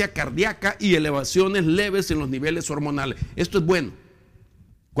frecuencia cardíaca y elevaciones leves en los niveles hormonales. Esto es bueno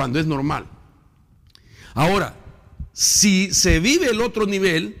cuando es normal. Ahora, si se vive el otro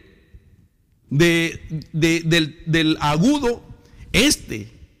nivel del agudo,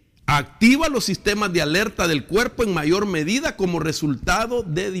 activa los sistemas de alerta del cuerpo en mayor medida como resultado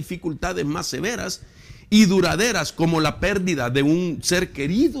de dificultades más severas y duraderas, como la pérdida de un ser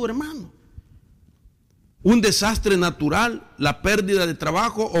querido, hermano, un desastre natural, la pérdida de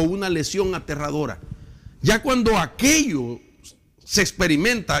trabajo o una lesión aterradora. Ya cuando aquello se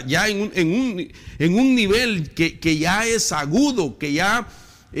experimenta ya en un nivel que ya es agudo, que ya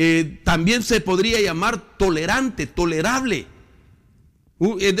también se podría llamar tolerable.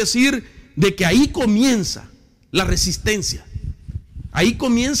 Es decir, de que ahí comienza la resistencia. Ahí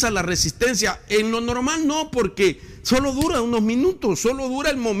comienza la resistencia. En lo normal no, porque solo dura unos minutos, solo dura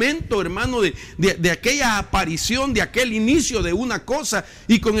el momento, hermano, de aquella aparición, de aquel inicio de una cosa,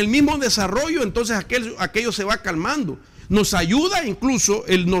 y con el mismo desarrollo, entonces aquello se va calmando. Nos ayuda incluso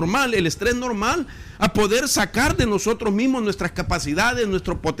el estrés normal, a poder sacar de nosotros mismos nuestras capacidades,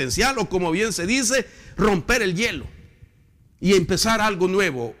 nuestro potencial, o como bien se dice, romper el hielo y empezar algo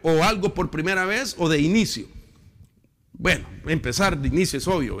nuevo, o algo por primera vez, o de inicio. Bueno, empezar de inicio es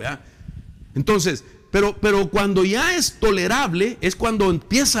obvio, ¿verdad? Entonces, pero cuando ya es tolerable, es cuando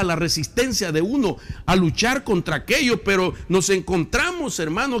empieza la resistencia de uno a luchar contra aquello. Pero nos encontramos,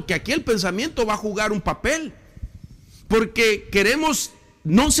 hermano, que aquí el pensamiento va a jugar un papel, porque queremos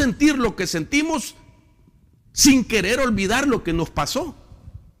no sentir lo que sentimos sin querer olvidar lo que nos pasó,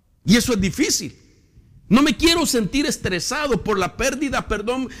 y eso es difícil. No me quiero sentir estresado por la pérdida,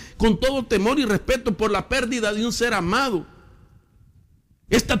 perdón, con todo temor y respeto, por la pérdida de un ser amado.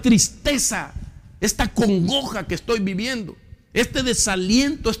 Esta tristeza, esta congoja que estoy viviendo, este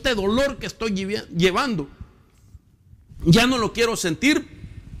desaliento, este dolor que estoy llevando, ya no lo quiero sentir,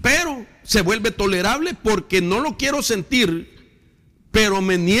 pero se vuelve tolerable porque no lo quiero sentir, pero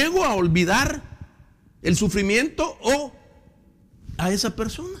me niego a olvidar el sufrimiento o a esa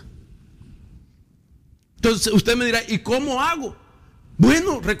persona. Entonces usted me dirá, ¿y cómo hago?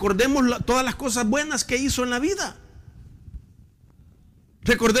 Bueno, recordemos todas las cosas buenas que hizo en la vida.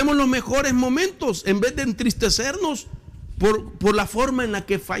 Recordemos los mejores momentos, en vez de entristecernos por la forma en la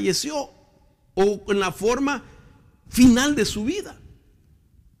que falleció o en la forma final de su vida.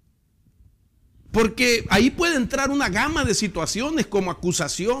 Porque ahí puede entrar una gama de situaciones como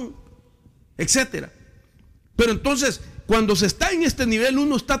acusación, etcétera. Pero entonces, cuando se está en este nivel,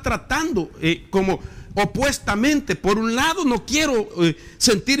 uno está tratando como opuestamente. Por un lado, no quiero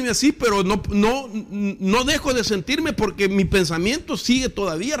sentirme así, pero no dejo de sentirme, porque mi pensamiento sigue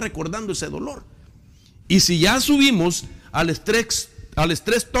todavía recordando ese dolor. Y si ya subimos al estrés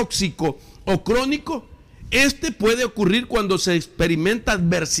tóxico o crónico, este puede ocurrir cuando se experimenta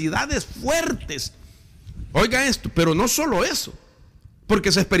adversidades fuertes. Oiga esto, pero no solo eso,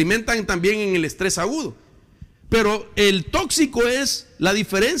 porque se experimentan también en el estrés agudo. Pero el tóxico es, la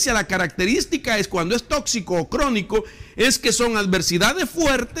diferencia, la característica es cuando es tóxico o crónico, es que son adversidades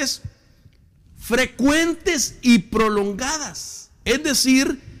fuertes, frecuentes y prolongadas. Es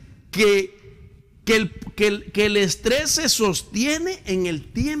decir, que el estrés se sostiene en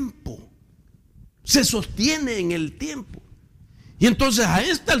el tiempo. Se sostiene en el tiempo. Y entonces a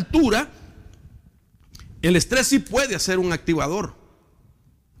esta altura, el estrés sí puede ser un activador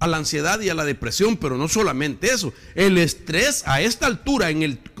a la ansiedad y a la depresión, pero no solamente eso. El estrés a esta altura, en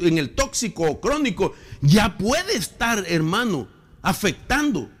el tóxico o crónico, ya puede estar, hermano,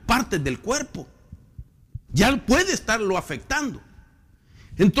 afectando partes del cuerpo. Ya puede estarlo afectando.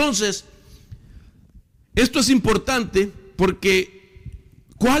 Entonces, esto es importante porque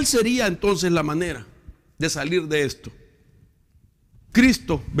 ¿cuál sería entonces la manera de salir de esto?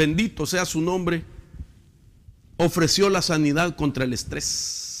 Cristo, bendito sea su nombre, ofreció la sanidad contra el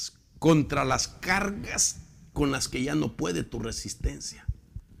estrés, contra las cargas con las que ya no puede tu resistencia.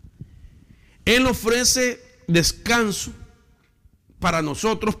 Él ofrece descanso para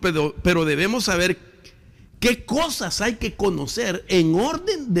nosotros, pero debemos saber qué cosas hay que conocer en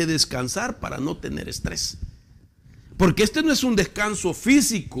orden de descansar para no tener estrés. Porque este no es un descanso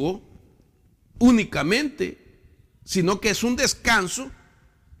físico únicamente, sino que es un descanso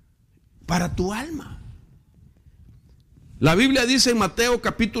para tu alma. La Biblia dice en Mateo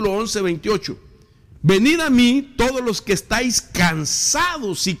capítulo 11, 28, venid a mí todos los que estáis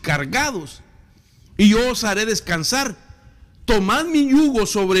cansados y cargados, y yo os haré descansar. Tomad mi yugo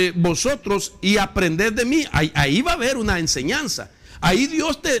sobre vosotros y aprended de mí. Ahí va a haber una enseñanza. Ahí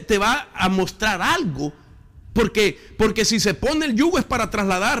Dios te va a mostrar algo. Porque si se pone el yugo es para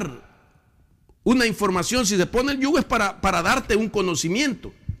trasladar una información. Si se pone el yugo es para darte un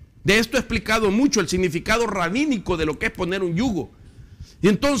conocimiento. De esto he explicado mucho el significado rabínico de lo que es poner un yugo. Y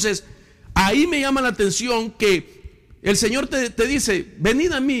entonces, ahí me llama la atención que el Señor te dice,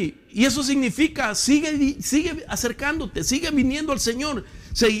 venid a mí. Y eso significa, sigue acercándote, sigue viniendo al Señor,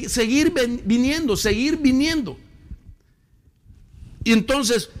 seguir viniendo. Y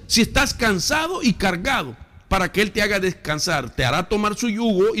entonces, si estás cansado y cargado, para que Él te haga descansar, te hará tomar su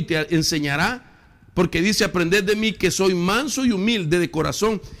yugo y te enseñará, porque dice, aprended de mí que soy manso y humilde de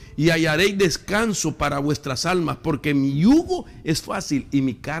corazón, y hallaréis descanso para vuestras almas, porque mi yugo es fácil y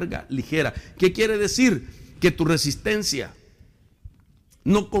mi carga ligera. ¿Qué quiere decir? Que tu resistencia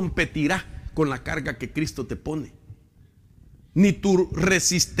no competirá con la carga que Cristo te pone, ni tu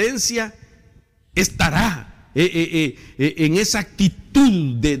resistencia estará en esa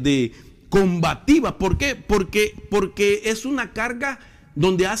actitud de combativa. ¿Por qué? Porque es una carga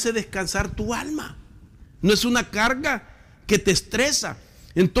donde hace descansar tu alma, no es una carga que te estresa.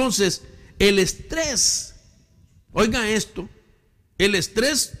 Entonces, el estrés, oiga esto, el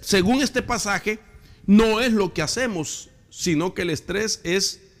estrés, según este pasaje, no es lo que hacemos, sino que el estrés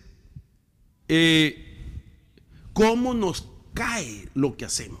es cómo nos cae lo que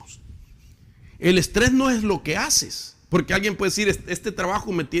hacemos. El estrés no es lo que haces, porque alguien puede decir, este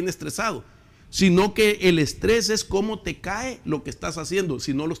trabajo me tiene estresado, sino que el estrés es cómo te cae lo que estás haciendo,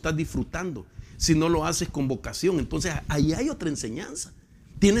 si no lo estás disfrutando, si no lo haces con vocación. Entonces ahí hay otra enseñanza.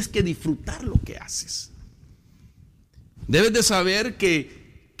 Tienes que disfrutar lo que haces. Debes de saber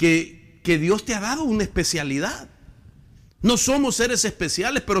que Dios te ha dado una especialidad. No somos seres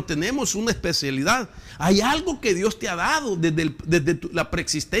especiales, pero tenemos una especialidad. Hay algo que Dios te ha dado desde la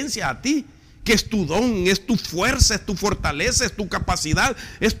preexistencia a ti, que es tu don, es tu fuerza, es tu fortaleza, es tu capacidad,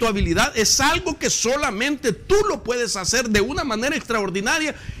 es tu habilidad. Es algo que solamente tú lo puedes hacer de una manera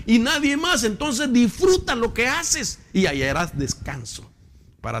extraordinaria y nadie más. Entonces disfruta lo que haces y hallarás descanso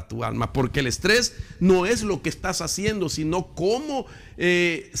para tu alma, porque el estrés no es lo que estás haciendo, sino cómo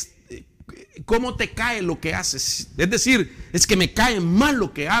te cae lo que haces. Es decir, es que me cae mal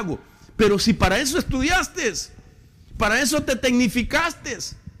lo que hago. Pero si para eso estudiaste, para eso te tecnificaste,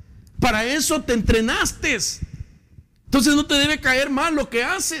 para eso te entrenaste, entonces no te debe caer mal lo que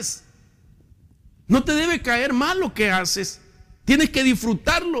haces. No te debe caer mal lo que haces. Tienes que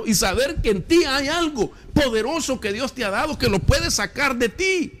disfrutarlo y saber que en ti hay algo poderoso que Dios te ha dado, que lo puedes sacar de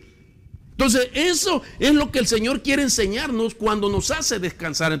ti. Entonces eso es lo que el Señor quiere enseñarnos cuando nos hace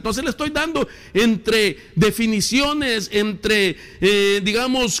descansar. Entonces le estoy dando entre definiciones, entre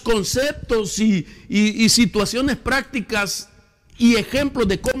digamos conceptos y situaciones prácticas y ejemplos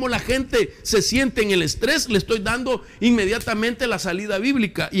de cómo la gente se siente en el estrés. Le estoy dando inmediatamente la salida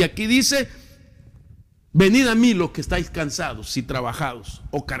bíblica. Y aquí dice, venid a mí los que estáis cansados y trabajados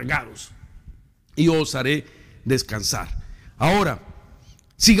o cargados, y yo os haré descansar. Ahora,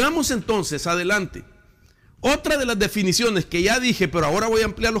 sigamos entonces adelante. Otra de las definiciones que ya dije, pero ahora voy a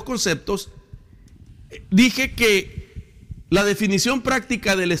ampliar los conceptos, dije que la definición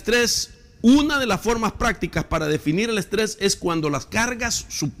práctica del estrés, una de las formas prácticas para definir el estrés es cuando las cargas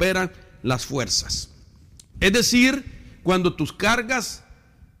superan las fuerzas. Es decir, cuando tus cargas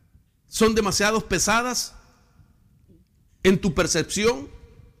son demasiado pesadas en tu percepción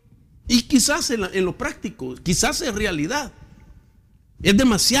y quizás en lo práctico, quizás en realidad. Es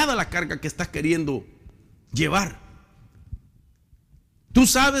demasiada la carga que estás queriendo llevar. Tú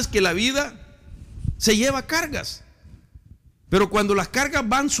sabes que la vida se lleva cargas, pero cuando las cargas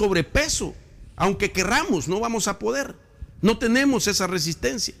van sobrepeso, aunque querramos, no vamos a poder. No tenemos esa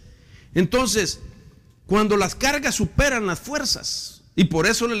resistencia. Entonces, cuando las cargas superan las fuerzas, y por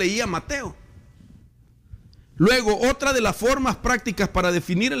eso le leí a Mateo. Luego, otra de las formas prácticas para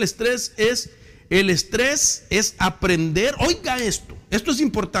definir el estrés es aprender. Oiga esto es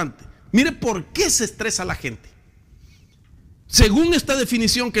importante. Mire por qué se estresa la gente. Según esta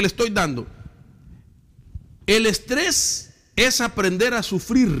definición que le estoy dando, el estrés es aprender a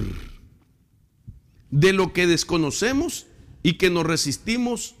sufrir de lo que desconocemos y que nos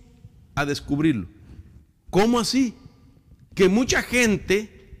resistimos a descubrirlo. ¿Cómo así? Que mucha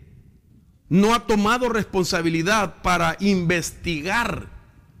gente no ha tomado responsabilidad para investigar,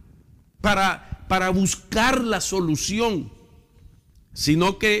 para buscar la solución,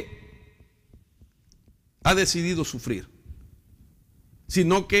 sino que ha decidido sufrir,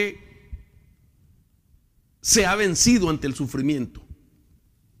 sino que se ha vencido ante el sufrimiento.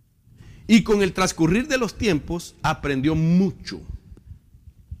 Y con el transcurrir de los tiempos aprendió mucho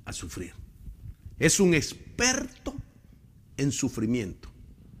a sufrir. Es un experto en sufrimiento.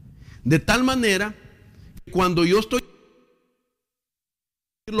 De tal manera, cuando yo estoy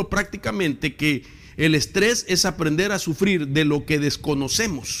prácticamente que el estrés es aprender a sufrir de lo que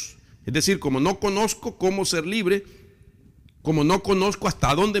desconocemos. Es decir, como no conozco cómo ser libre, como no conozco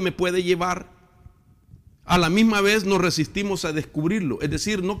hasta dónde me puede llevar, a la misma vez nos resistimos a descubrirlo. Es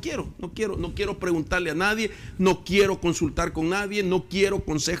decir, no quiero preguntarle a nadie, no quiero consultar con nadie, no quiero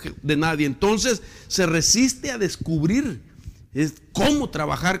consejo de nadie. Entonces se resiste a descubrir cómo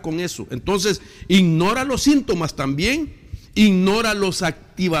trabajar con eso. Entonces ignora los síntomas también, ignora los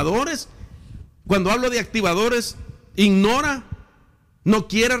activadores. Cuando hablo de activadores, ignora, no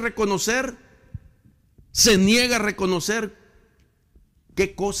quiere reconocer, se niega a reconocer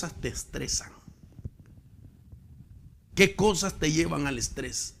qué cosas te estresan. ¿Qué cosas te llevan al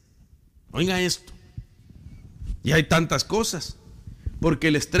estrés? Oiga esto. Y hay tantas cosas. Porque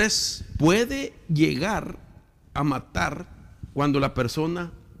el estrés puede llegar a matar cuando la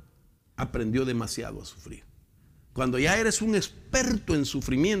persona aprendió demasiado a sufrir. Cuando ya eres un experto en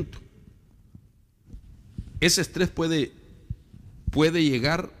sufrimiento, ese estrés puede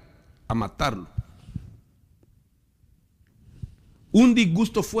llegar a matarlo. Un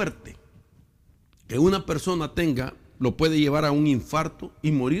disgusto fuerte que una persona tenga lo puede llevar a un infarto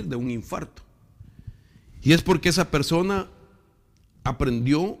y morir de un infarto. Y es porque esa persona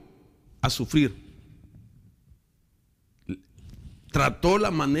aprendió a sufrir. Trató la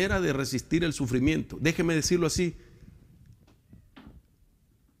manera de resistir el sufrimiento. Déjeme decirlo así.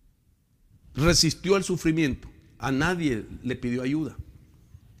 Resistió el sufrimiento. A nadie le pidió ayuda.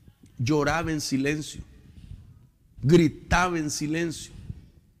 Lloraba en silencio. Gritaba en silencio.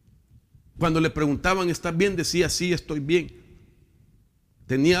 Cuando le preguntaban, ¿estás bien?, decía, sí, estoy bien.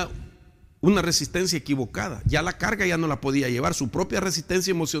 Tenía una resistencia equivocada. Ya la carga ya no la podía llevar. Su propia resistencia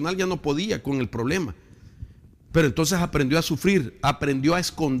emocional ya no podía con el problema. Pero entonces aprendió a sufrir, aprendió a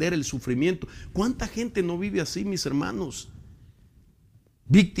esconder el sufrimiento. ¿Cuánta gente no vive así, mis hermanos?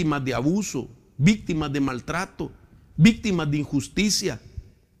 Víctimas de abuso, víctimas de maltrato, víctimas de injusticia,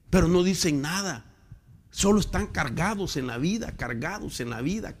 pero no dicen nada. Solo están cargados en la vida, cargados.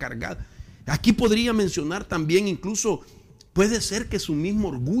 Aquí podría mencionar también, incluso puede ser que su mismo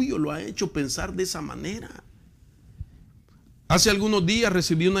orgullo lo ha hecho pensar de esa manera. Hace algunos días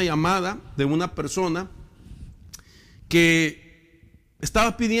recibí una llamada de una persona que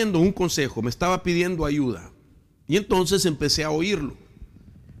estaba pidiendo un consejo, me estaba pidiendo ayuda. Y entonces empecé a oírlo.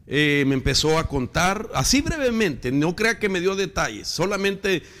 Me empezó a contar, así brevemente, no crea que me dio detalles,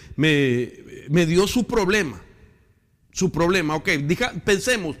 solamente me dio su problema. Ok,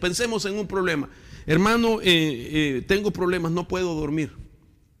 pensemos en un problema. Hermano, tengo problemas, no puedo dormir.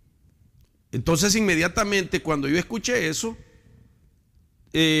 Entonces inmediatamente cuando yo escuché eso,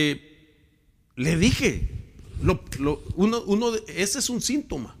 le dije, ese es un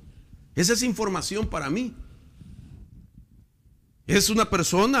síntoma, esa es información para mí. Es una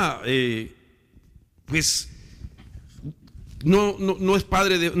persona, pues, no es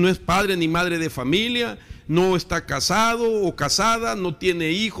padre ni madre de familia, no está casado o casada, no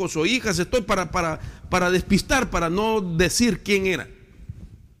tiene hijos o hijas. Estoy para despistar, para no decir quién era.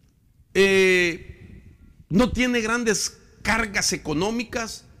 No tiene grandes cargas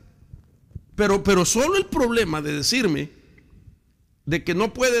económicas, pero solo el problema de decirme de que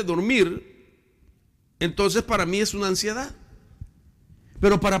no puede dormir, entonces para mí es una ansiedad.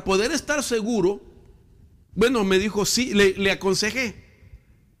 Pero para poder estar seguro, bueno, me dijo, sí, le aconsejé,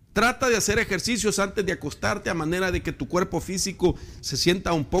 trata de hacer ejercicios antes de acostarte, a manera de que tu cuerpo físico se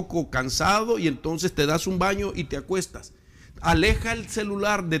sienta un poco cansado, y entonces te das un baño y te acuestas. Aleja el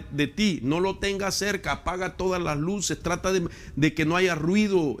celular de ti, no lo tengas cerca, apaga todas las luces, trata de que no haya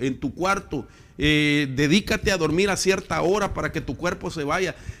ruido en tu cuarto, dedícate a dormir a cierta hora para que tu cuerpo se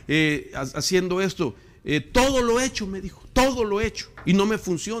vaya haciendo esto. Todo lo he hecho, me dijo, todo lo he hecho y no me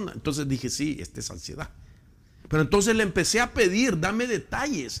funciona. Entonces dije, sí, esta es ansiedad. Pero entonces le empecé a pedir, dame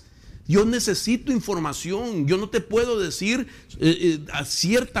detalles. Yo necesito información. Yo no te puedo decir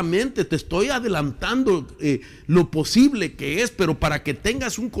ciertamente, te estoy adelantando lo posible que es, pero para que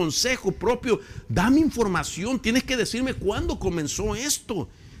tengas un consejo propio, dame información. Tienes que decirme cuándo comenzó esto.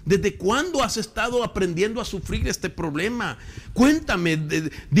 ¿Desde cuándo has estado aprendiendo a sufrir este problema? Cuéntame,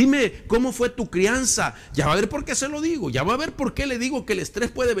 dime cómo fue tu crianza. Ya va a ver por qué se lo digo. Ya va a ver por qué le digo que el estrés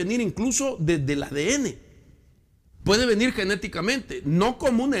puede venir incluso desde el ADN. Puede venir genéticamente, no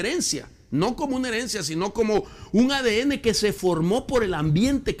como una herencia, sino como un ADN que se formó por el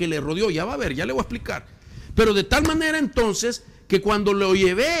ambiente que le rodeó. Ya va a ver, ya le voy a explicar. Pero de tal manera entonces que cuando lo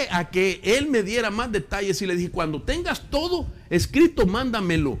llevé a que él me diera más detalles y le dije, cuando tengas todo escrito,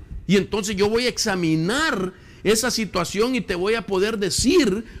 mándamelo. Y entonces yo voy a examinar esa situación y te voy a poder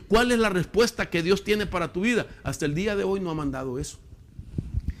decir cuál es la respuesta que Dios tiene para tu vida. Hasta el día de hoy no ha mandado eso.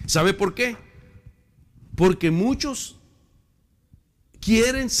 ¿Sabe por qué? Porque muchos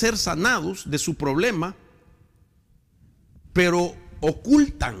quieren ser sanados de su problema, pero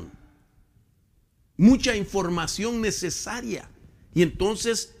ocultan mucha información necesaria. Y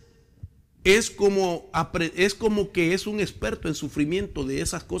entonces es como que es un experto en sufrimiento de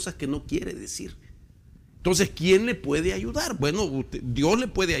esas cosas que no quiere decir. Entonces, ¿quién le puede ayudar? Bueno, Dios le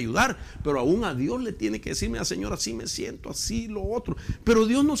puede ayudar, pero aún a Dios le tiene que decirme, ah, Señor, así me siento, así lo otro. Pero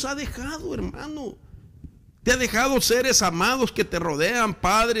Dios nos ha dejado, hermano. Te ha dejado seres amados que te rodean,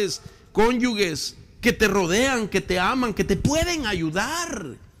 padres, cónyuges, que te rodean, que te aman, que te pueden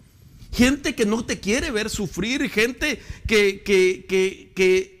ayudar. Gente que no te quiere ver sufrir, gente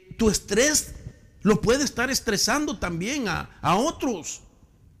que tu estrés lo puede estar estresando también a otros.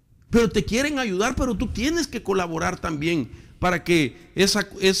 Pero te quieren ayudar, pero tú tienes que colaborar también para que esa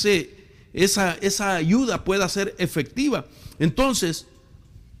ayuda pueda ser efectiva. Entonces,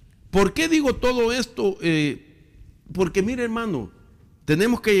 ¿por qué digo todo esto? Porque mire, hermano,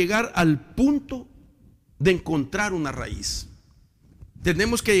 tenemos que llegar al punto de encontrar una raíz.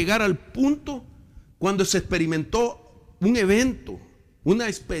 Tenemos que llegar al punto cuando se experimentó un evento, una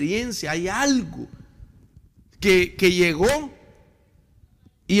experiencia, hay algo que llegó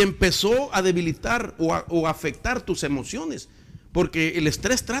y empezó a debilitar o a afectar tus emociones, porque el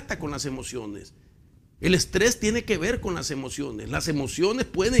estrés trata con las emociones. El estrés tiene que ver con las emociones. Las emociones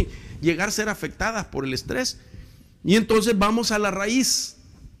pueden llegar a ser afectadas por el estrés. Y entonces vamos a la raíz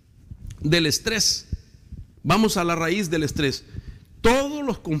del estrés. Vamos a la raíz del estrés. Todos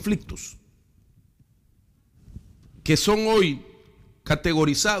los conflictos que son hoy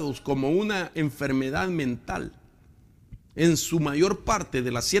categorizados como una enfermedad mental, en su mayor parte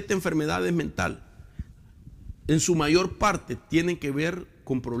de las 7 enfermedades mentales, en su mayor parte tienen que ver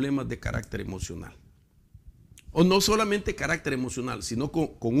con problemas de carácter emocional. O no solamente carácter emocional, sino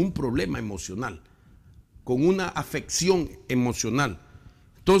con un problema emocional, con una afección emocional.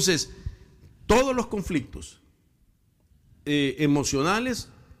 Entonces, todos los conflictos emocionales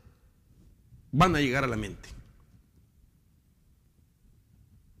van a llegar a la mente.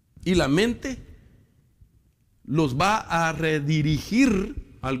 Y la mente los va a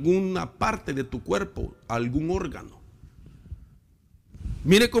redirigir a alguna parte de tu cuerpo, a algún órgano.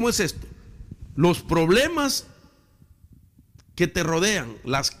 Mire cómo es esto. Los problemas que te rodean,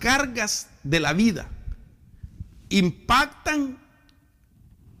 las cargas de la vida, impactan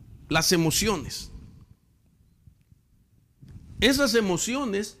las emociones. Esas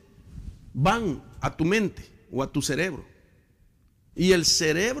emociones van a tu mente o a tu cerebro, y el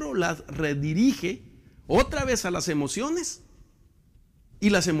cerebro las redirige otra vez a las emociones, y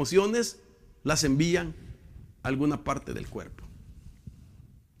las emociones las envían a alguna parte del cuerpo.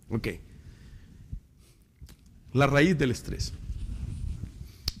 Ok. La raíz del estrés.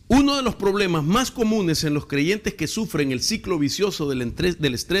 Uno de los problemas más comunes en los creyentes que sufren el ciclo vicioso del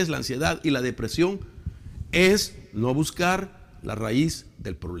estrés, la ansiedad y la depresión es no buscar la raíz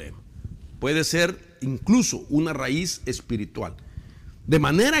del problema. puede ser incluso una raíz espiritual. De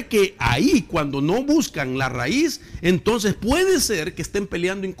manera que ahí, cuando no buscan la raíz, entonces puede ser que estén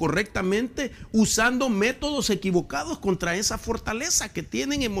peleando incorrectamente, usando métodos equivocados contra esa fortaleza que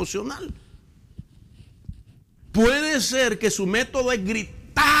tienen emocional. Puede ser que su método es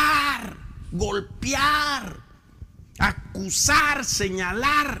gritar, golpear, acusar,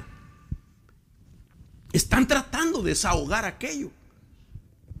 señalar. Están tratando de desahogar aquello,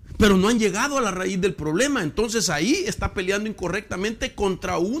 pero no han llegado a la raíz del problema. Entonces ahí está peleando incorrectamente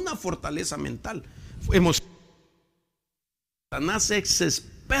contra una fortaleza mental. Satanás es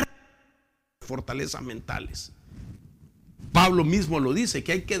experto en fortalezas mentales. Pablo mismo lo dice,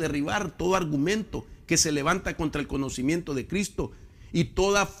 que hay que derribar todo argumento que se levanta contra el conocimiento de Cristo, y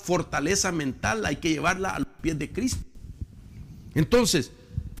toda fortaleza mental hay que llevarla a los pies de Cristo. Entonces,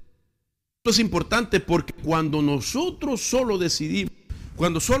 esto es importante, porque cuando nosotros solo decidimos,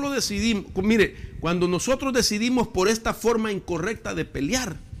 cuando nosotros decidimos por esta forma incorrecta de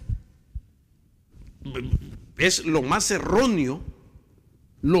pelear, es lo más erróneo,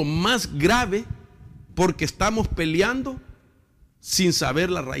 lo más grave, porque estamos peleando sin saber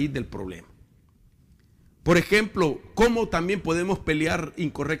la raíz del problema. Por ejemplo, ¿cómo también podemos pelear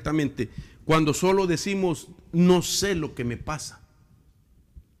incorrectamente? Cuando solo decimos, no sé lo que me pasa,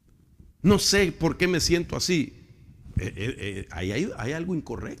 no sé por qué me siento así. Ahí hay algo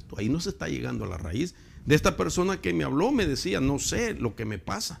incorrecto, ahí no se está llegando a la raíz. De esta persona que me habló, me decía, no sé lo que me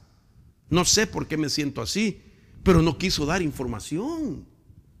pasa, no sé por qué me siento así, pero no quiso dar información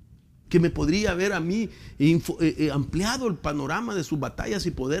que me podría haber a mí ampliado el panorama de sus batallas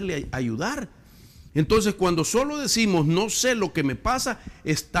y poderle ayudar. Entonces, cuando solo decimos no sé lo que me pasa,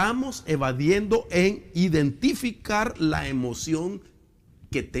 estamos evadiendo en identificar la emoción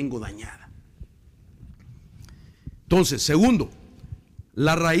que tengo dañada. Entonces, segundo,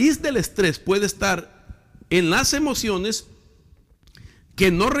 la raíz del estrés puede estar en las emociones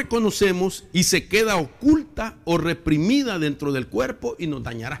que no reconocemos y se queda oculta o reprimida dentro del cuerpo y nos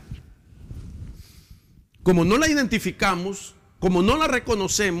dañará. Como no la identificamos, como no la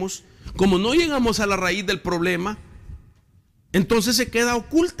reconocemos, como no llegamos a la raíz del problema, entonces se queda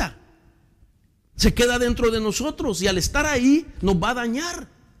oculta, se queda dentro de nosotros, y al estar ahí nos va a dañar.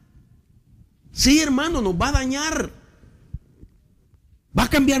 Sí, hermano, nos va a dañar. Va a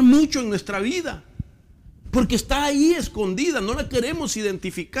cambiar mucho en nuestra vida, porque está ahí escondida, no la queremos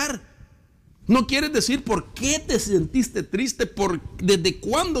identificar. No quieres decir por qué te sentiste triste, desde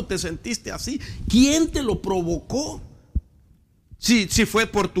cuándo te sentiste así, quién te lo provocó. Si fue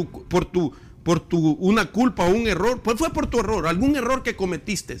por una culpa o un error, pues fue por tu error, algún error que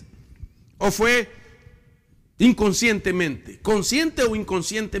cometiste, o fue inconscientemente, consciente o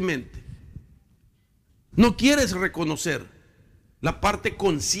inconscientemente. No quieres reconocer la parte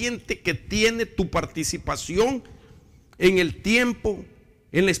consciente que tiene tu participación en el tiempo,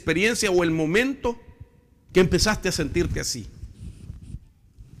 en la experiencia o el momento que empezaste a sentirte así.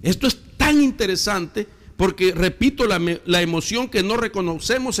 Esto es tan interesante, porque, repito, la emoción que no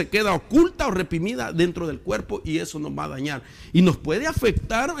reconocemos se queda oculta o reprimida dentro del cuerpo, y eso nos va a dañar. Y nos puede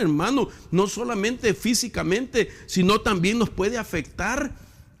afectar, hermano, no solamente físicamente, sino también nos puede afectar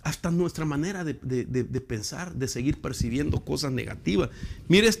hasta nuestra manera de pensar, de seguir percibiendo cosas negativas.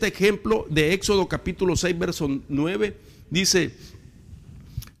 Mire este ejemplo de Éxodo capítulo 6, verso 9. Dice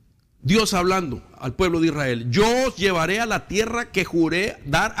Dios hablando al pueblo de Israel: yo os llevaré a la tierra que juré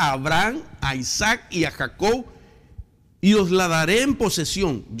dar a Abraham, a Isaac y a Jacob, y os la daré en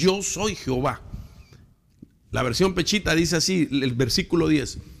posesión. Yo soy Jehová. La versión Pechita dice así, el versículo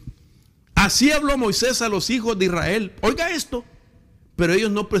 10. Así habló Moisés a los hijos de Israel. Oiga esto. Pero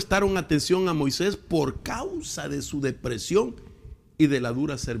ellos no prestaron atención a Moisés por causa de su depresión y de la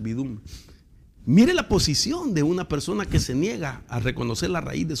dura servidumbre. Mire la posición de una persona que se niega a reconocer la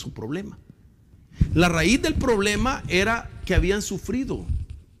raíz de su problema. La raíz del problema era que habían sufrido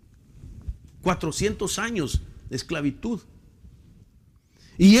 400 años de esclavitud.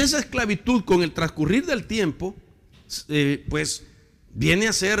 Y esa esclavitud, con el transcurrir del tiempo, pues viene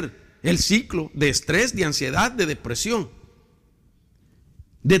a ser el ciclo de estrés, de ansiedad, de depresión.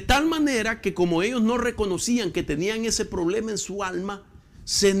 De tal manera que, como ellos no reconocían que tenían ese problema en su alma,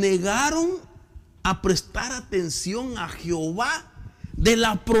 se negaron a prestar atención a Jehová de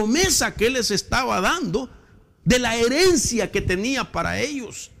la promesa que Él les estaba dando, de la herencia que tenía para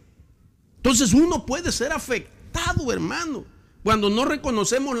ellos. Entonces uno puede ser afectado, hermano, cuando no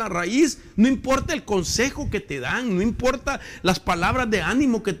reconocemos la raíz. No importa el consejo que te dan, no importa las palabras de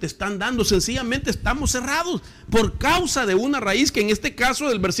ánimo que te están dando, sencillamente estamos cerrados por causa de una raíz que, en este caso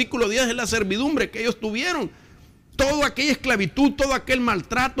del versículo 10, es la servidumbre que ellos tuvieron. Toda aquella esclavitud, todo aquel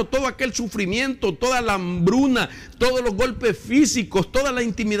maltrato, todo aquel sufrimiento, toda la hambruna, todos los golpes físicos, toda la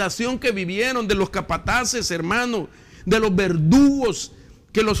intimidación que vivieron de los capataces, hermano, de los verdugos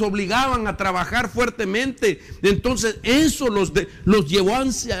que los obligaban a trabajar fuertemente. Entonces eso los llevó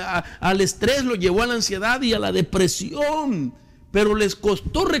al estrés, los llevó a la ansiedad y a la depresión. Pero les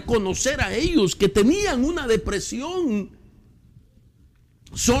costó reconocer a ellos que tenían una depresión.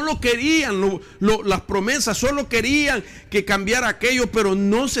 Solo querían las promesas, solo querían que cambiara aquello, pero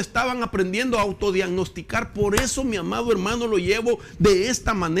no se estaban aprendiendo a autodiagnosticar. Por eso, mi amado hermano, lo llevo de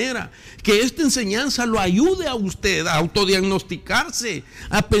esta manera. Que esta enseñanza lo ayude a usted a autodiagnosticarse,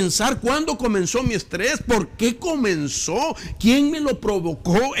 a pensar cuándo comenzó mi estrés, por qué comenzó, quién me lo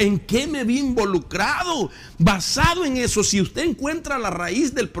provocó, en qué me vi involucrado. Basado en eso, si usted encuentra la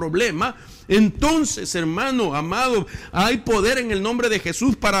raíz del problema, entonces, hermano amado, hay poder en el nombre de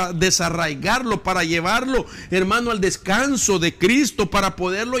Jesús para desarraigarlo, para llevarlo, hermano, al descanso de Cristo, para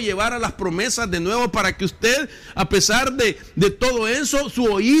poderlo llevar a las promesas de nuevo, para que usted, a pesar de todo eso, su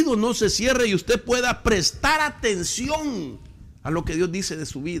oído no se cierre y usted pueda prestar atención a lo que Dios dice de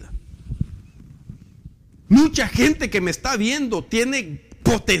su vida. Mucha gente que me está viendo tiene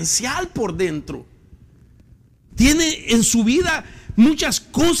potencial por dentro, tiene en su vida muchas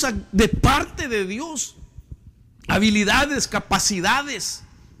cosas de parte de Dios, habilidades, capacidades,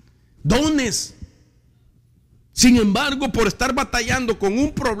 dones. Sin embargo, por estar batallando con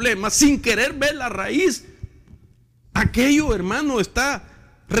un problema sin querer ver la raíz, aquello, hermano, está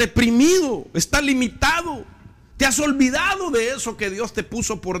reprimido, está limitado. Te has olvidado de eso que Dios te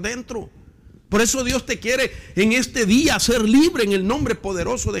puso por dentro. Por eso Dios te quiere en este día hacer libre en el nombre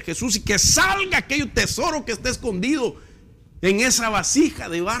poderoso de Jesús, y que salga aquel tesoro que está escondido en esa vasija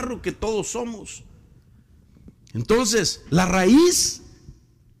de barro que todos somos. Entonces, la raíz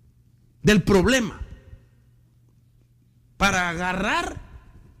del problema para agarrar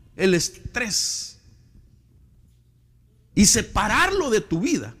el estrés y separarlo de tu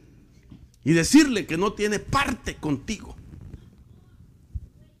vida y decirle que no tiene parte contigo,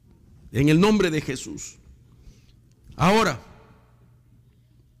 en el nombre de Jesús. Ahora,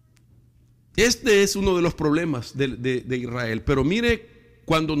 este es uno de los problemas de Israel. Pero mire,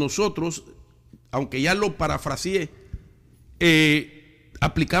 cuando nosotros, aunque ya lo parafraseé,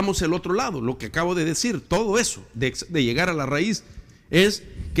 aplicamos el otro lado, lo que acabo de decir, todo eso, de llegar a la raíz, es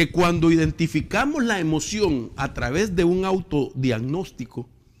que cuando identificamos la emoción a través de un autodiagnóstico,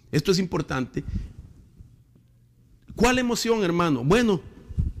 esto es importante. ¿Cuál emoción, hermano? Bueno,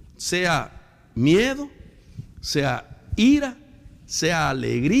 sea miedo, sea ira, sea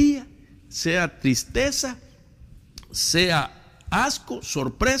alegría, sea tristeza, sea asco,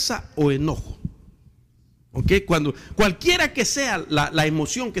 sorpresa o enojo. ¿Ok? Cuando cualquiera que sea la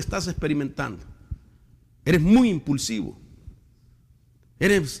emoción que estás experimentando, eres muy impulsivo,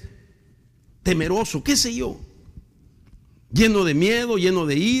 eres temeroso, qué sé yo, lleno de miedo, lleno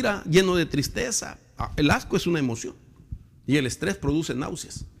de ira, lleno de tristeza. El asco es una emoción y el estrés produce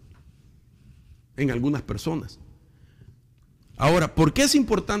náuseas en algunas personas. Ahora, ¿por qué es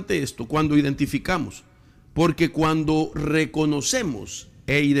importante esto cuando identificamos? Porque cuando reconocemos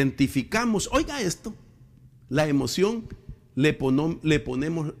e identificamos, oiga esto, la emoción, le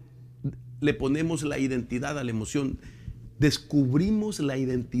ponemos la identidad a la emoción, descubrimos la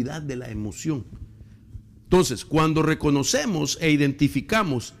identidad de la emoción. Entonces, cuando reconocemos e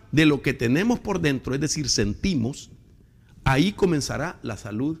identificamos de lo que tenemos por dentro, es decir, sentimos, ahí comenzará la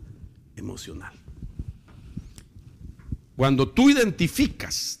salud emocional. Cuando tú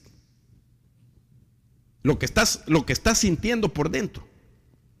identificas lo que estás sintiendo por dentro,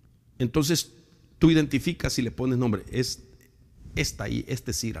 entonces tú identificas y le pones nombre. Es esta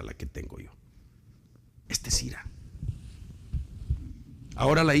es ira la que tengo yo. Esta es ira.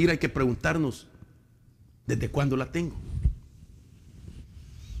 Ahora la ira hay que preguntarnos, ¿desde cuándo la tengo?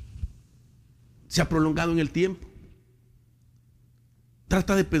 ¿Se ha prolongado en el tiempo?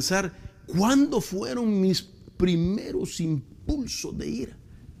 Trata de pensar, ¿cuándo fueron mis primeros impulsos de ira?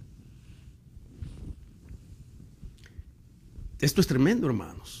 Esto es tremendo,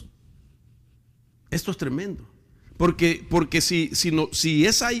 hermanos. Esto es tremendo. Porque si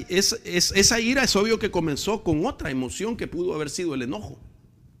esa ira es obvio que comenzó con otra emoción que pudo haber sido el enojo.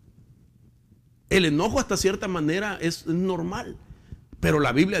 El enojo hasta cierta manera es normal. Pero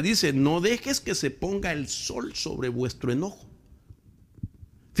la Biblia dice, no dejes que se ponga el sol sobre vuestro enojo.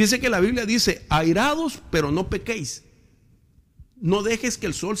 Fíjese que la Biblia dice, airados, pero no pequéis. No dejes que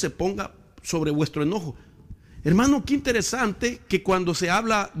el sol se ponga sobre vuestro enojo. Hermano, qué interesante que cuando se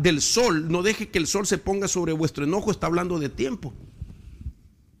habla del sol, no deje que el sol se ponga sobre vuestro enojo, está hablando de tiempo.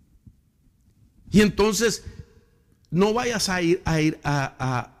 Y entonces, no vayas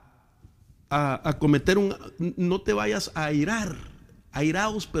a cometer no te vayas a airar.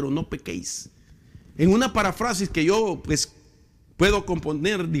 Airaos, pero no pequéis. En una paráfrasis que yo pues puedo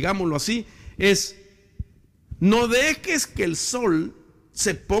componer, digámoslo así, es: no dejes que el sol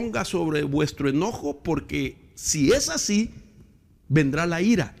se ponga sobre vuestro enojo, porque si es así, vendrá la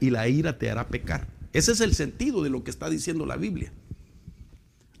ira y la ira te hará pecar. Ese es el sentido de lo que está diciendo la Biblia.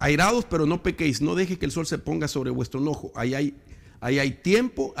 Airados, pero no pequéis. No dejes que el sol se ponga sobre vuestro enojo. Ahí hay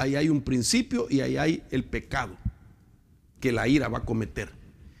tiempo, ahí hay un principio y ahí hay el pecado que la ira va a cometer.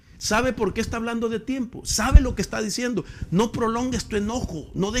 ¿Sabe por qué está hablando de tiempo? ¿Sabe lo que está diciendo? No prolongues tu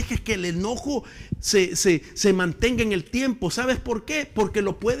enojo. No dejes que el enojo se mantenga en el tiempo. ¿Sabes por qué? Porque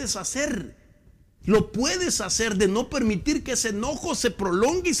lo puedes hacer. Lo puedes hacer, de no permitir que ese enojo se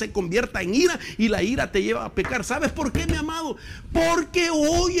prolongue y se convierta en ira, y la ira te lleva a pecar. ¿Sabes por qué, mi amado? Porque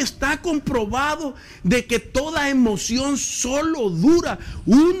hoy está comprobado de que toda emoción solo dura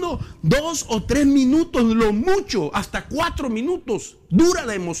 1, 2 o 3 minutos, lo mucho, hasta 4 minutos dura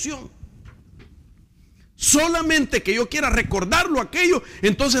la emoción. Solamente que yo quiera recordarlo aquello,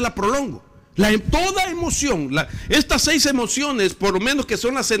 entonces la prolongo. Toda emoción, estas 6 emociones, por lo menos, que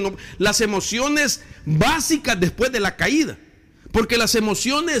son las emociones básicas después de la caída. Porque las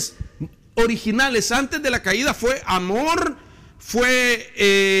emociones originales antes de la caída fue amor,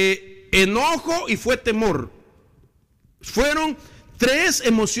 fue enojo y fue temor. Fueron 3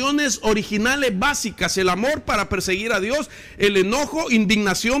 emociones originales básicas: el amor para perseguir a Dios, el enojo,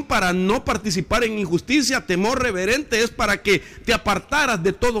 indignación para no participar en injusticia, temor reverente es para que te apartaras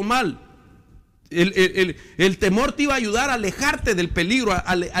de todo mal. El temor te iba a ayudar a alejarte del peligro, a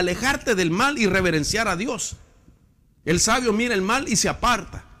alejarte del mal y reverenciar a Dios. El sabio mira el mal y se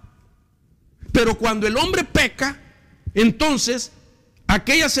aparta. Pero cuando el hombre peca, entonces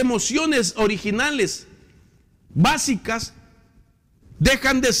aquellas emociones originales básicas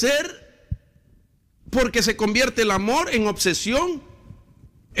dejan de ser, porque se convierte el amor en obsesión,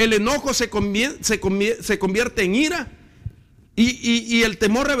 el enojo se convierte en ira, y el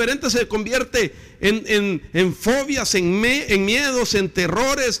temor reverente se convierte en fobias, en miedos, en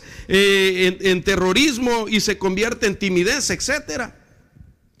terrores, en terrorismo, y se convierte en timidez, etcétera.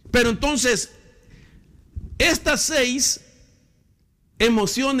 Pero entonces, estas 6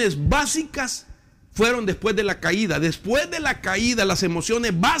 emociones básicas fueron después de la caída. Después de la caída, las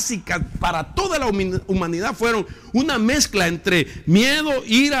emociones básicas para toda la humanidad fueron una mezcla entre miedo,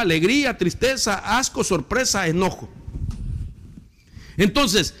 ira, alegría, tristeza, asco, sorpresa, enojo.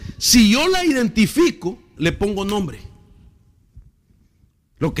 Entonces, si yo la identifico, le pongo nombre.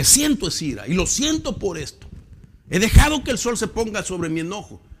 Lo que siento es ira, y lo siento por esto. He dejado que el sol se ponga sobre mi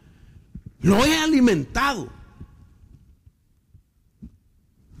enojo. Lo he alimentado.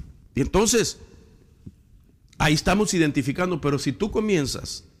 Y entonces, ahí estamos identificando. Pero si tú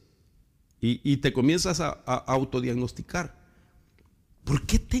comienzas y te comienzas a autodiagnosticar: ¿por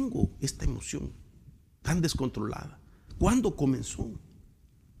qué tengo esta emoción tan descontrolada? ¿Cuándo comenzó?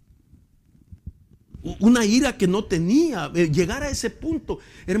 Una ira que no tenía. Llegar a ese punto,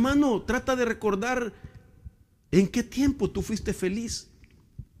 hermano, trata de recordar en qué tiempo tú fuiste feliz.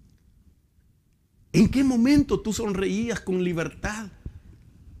 ¿En qué momento tú sonreías con libertad?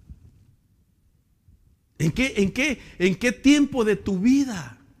 ¿En qué tiempo de tu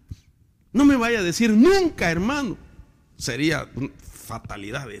vida? No me vaya a decir nunca, hermano. Sería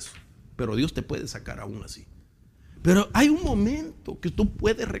fatalidad eso. Pero Dios te puede sacar aún así. Pero hay un momento que tú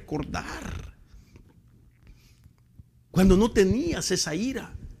puedes recordar, cuando no tenías esa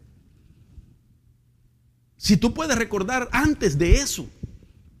ira. Si tú puedes recordar antes de eso,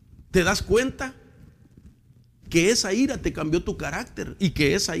 te das cuenta que esa ira te cambió tu carácter, y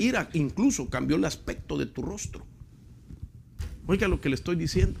que esa ira incluso cambió el aspecto de tu rostro. Oiga lo que le estoy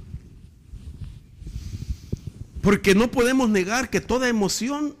diciendo. Porque no podemos negar que toda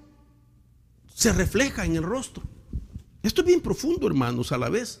emoción se refleja en el rostro. Esto es bien profundo, hermanos, a la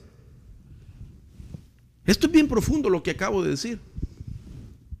vez. Esto es bien profundo lo que acabo de decir.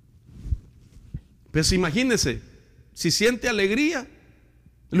 Pues imagínese, si siente alegría,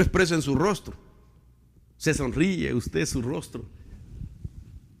 lo expresa en su rostro. Se sonríe usted su rostro.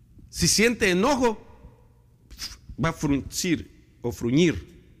 Si siente enojo, va a fruncir o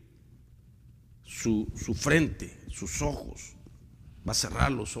fruñir su frente, sus ojos. Va a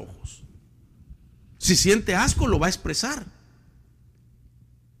cerrar los ojos. Si siente asco, lo va a expresar.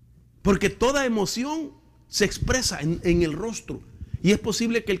 Porque toda emoción se expresa en el rostro. Y es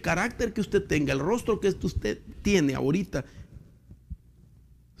posible que el carácter que usted tenga, el rostro que usted tiene ahorita,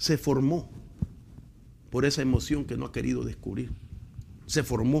 se formó por esa emoción que no ha querido descubrir. Se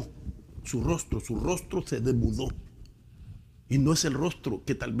formó su rostro se desnudó. Y no es el rostro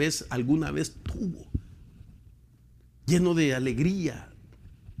que tal vez alguna vez tuvo, lleno de alegría,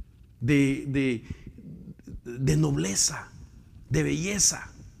 de nobleza, de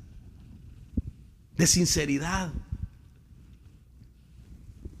belleza, de sinceridad,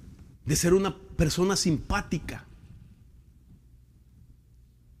 de ser una persona simpática.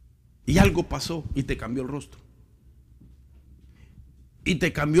 Y algo pasó y te cambió el rostro. Y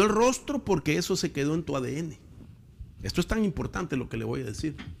te cambió el rostro porque eso se quedó en tu ADN. Esto es tan importante lo que le voy a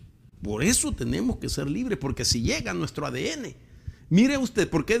decir. Por eso tenemos que ser libres, porque si llega a nuestro ADN, mire usted,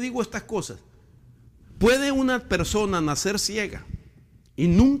 ¿por qué digo estas cosas? Puede una persona nacer ciega y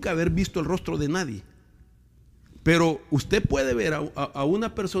nunca haber visto el rostro de nadie. Pero usted puede ver a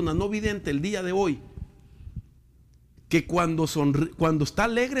una persona no vidente el día de hoy que cuando está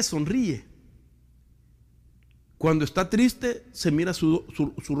alegre sonríe. Cuando está triste se mira su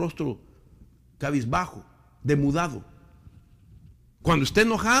rostro cabizbajo, demudado. Cuando está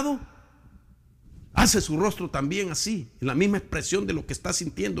enojado hace su rostro también así, en la misma expresión de lo que está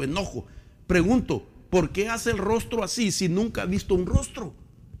sintiendo, enojo. Pregunto, ¿por qué hace el rostro así si nunca ha visto un rostro?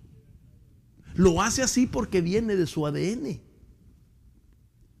 Lo hace así porque viene de su ADN.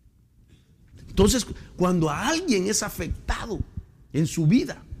 Entonces, cuando a alguien es afectado en su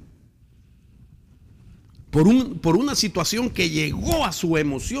vida por una situación que llegó a su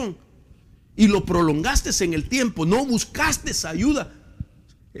emoción y lo prolongaste en el tiempo, no buscaste esa ayuda,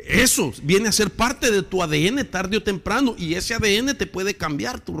 eso viene a ser parte de tu ADN tarde o temprano, y ese ADN te puede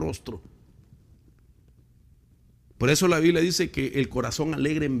cambiar tu rostro. Por eso la Biblia dice que el corazón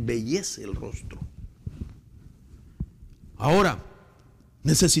alegre embellece el rostro. Ahora,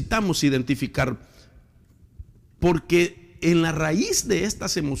 necesitamos identificar, porque en la raíz de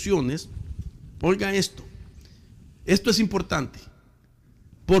estas emociones, oiga esto es importante.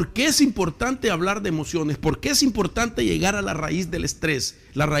 ¿Por qué es importante hablar de emociones? ¿Por qué es importante llegar a la raíz del estrés?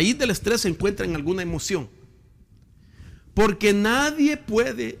 La raíz del estrés se encuentra en alguna emoción. Porque nadie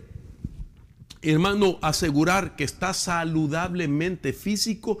puede, hermano, asegurar que está saludablemente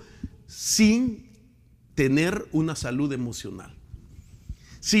físico sin tener una salud emocional.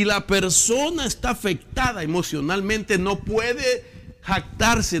 Si la persona está afectada emocionalmente, no puede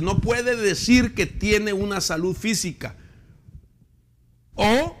jactarse, no puede decir que tiene una salud física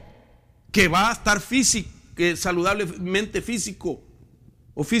o que va a estar saludablemente físico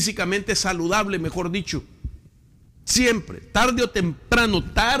o físicamente saludable, mejor dicho. Siempre, tarde o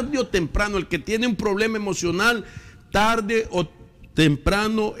temprano, el que tiene un problema emocional, tarde o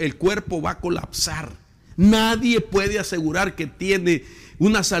temprano el cuerpo va a colapsar. Nadie puede asegurar que tiene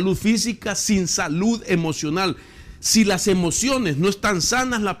una salud física sin salud emocional. Si las emociones no están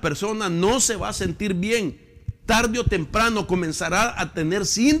sanas, la persona no se va a sentir bien. Tarde o temprano comenzará a tener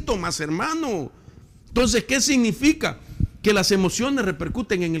síntomas, hermano. Entonces, ¿qué significa? Que las emociones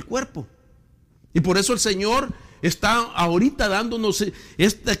repercuten en el cuerpo. Y por eso el Señor está ahorita dándonos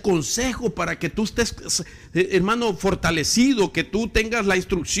este consejo para que tú estés, hermano, fortalecido, que tú tengas la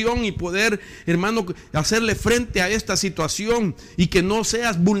instrucción y poder, hermano, hacerle frente a esta situación y que no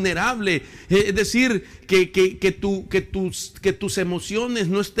seas vulnerable. Es decir, que tus emociones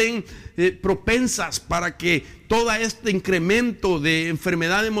no estén propensas para que todo este incremento de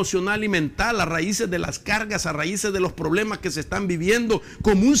enfermedad emocional y mental a raíces de las cargas, a raíces de los problemas que se están viviendo,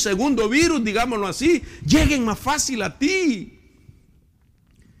 como un segundo virus, digámoslo así, lleguen más fácil a ti.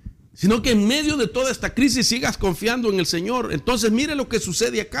 Sino que en medio de toda esta crisis sigas confiando en el Señor. Entonces mire lo que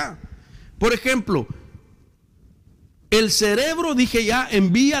sucede acá. Por ejemplo, el cerebro, dije ya,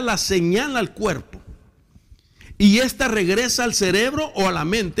 envía la señal al cuerpo. Y esta regresa al cerebro o a la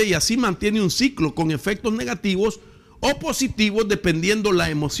mente, y así mantiene un ciclo con efectos negativos o positivos dependiendo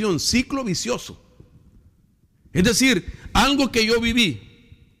la emoción. Ciclo vicioso. Es decir, algo que yo viví,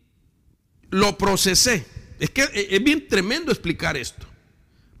 lo procesé. Es que es bien tremendo explicar esto.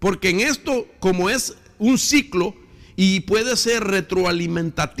 Porque en esto, como es un ciclo y puede ser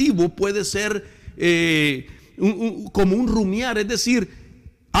retroalimentativo, puede ser como un rumiar. Es decir,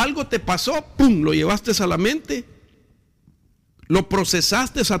 algo te pasó, pum, lo llevaste a la mente, lo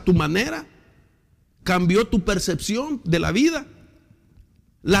procesaste a tu manera, cambió tu percepción de la vida,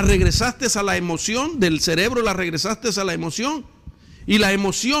 la regresaste a la emoción, del cerebro la regresaste a la emoción, y la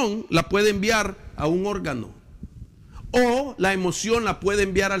emoción la puede enviar a un órgano, o la emoción la puede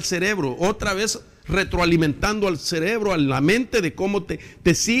enviar al cerebro, otra vez retroalimentando al cerebro, a la mente, de cómo te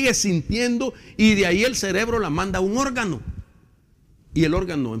sigues sintiendo, y de ahí el cerebro la manda a un órgano. Y el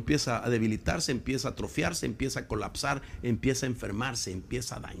órgano empieza a debilitarse, empieza a atrofiarse, empieza a colapsar, empieza a enfermarse,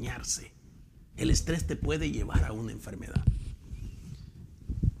 empieza a dañarse. El estrés te puede llevar a una enfermedad.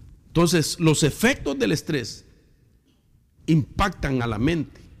 Entonces, los efectos del estrés impactan a la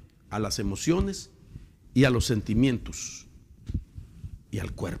mente, a las emociones y a los sentimientos y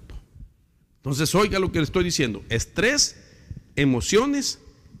al cuerpo. Entonces, oiga lo que le estoy diciendo: estrés, emociones,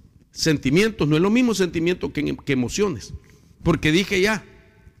 sentimientos. No es lo mismo sentimiento que emociones, porque dije ya,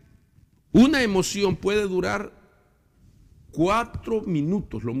 una emoción puede durar 4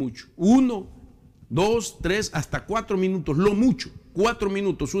 minutos, lo mucho. 1, 2, 3, hasta 4 minutos, lo mucho. 4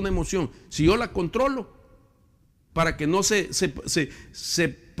 minutos, una emoción. Si yo la controlo para que no se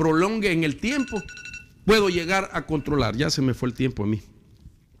prolongue en el tiempo, puedo llegar a controlar. Ya se me fue el tiempo a mí.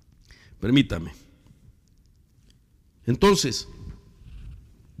 Permítame. Entonces,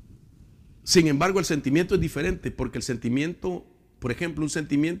 sin embargo, el sentimiento es diferente, porque el sentimiento, por ejemplo, un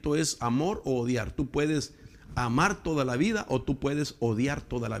sentimiento es amor o odiar. Tú puedes amar toda la vida o tú puedes odiar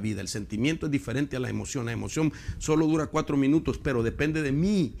toda la vida. El sentimiento es diferente a la emoción. La emoción solo dura 4 minutos, pero depende de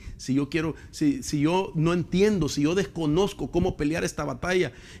mí. Si yo quiero, si yo no entiendo, si yo desconozco cómo pelear esta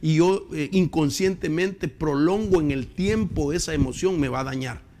batalla y yo inconscientemente prolongo en el tiempo esa emoción, me va a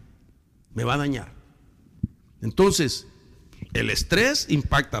dañar. Me va a dañar. Entonces, el estrés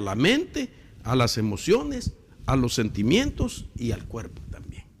impacta a la mente, a las emociones, a los sentimientos y al cuerpo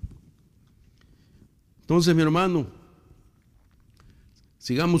también. Entonces, mi hermano,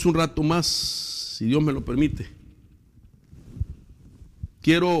 sigamos un rato más, si Dios me lo permite.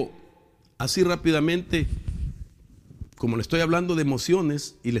 Quiero así rápidamente, como le estoy hablando de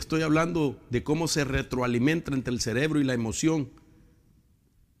emociones y le estoy hablando de cómo se retroalimenta entre el cerebro y la emoción,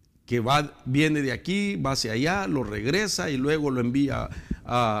 que viene de aquí, va hacia allá, lo regresa y luego lo envía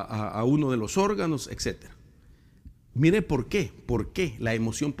a uno de los órganos, etc. Mire por qué la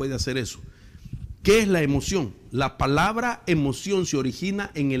emoción puede hacer eso. ¿Qué es la emoción? La palabra emoción se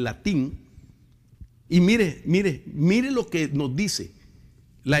origina en el latín y mire lo que nos dice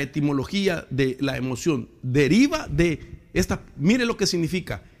la etimología de la emoción. Deriva de esta, mire lo que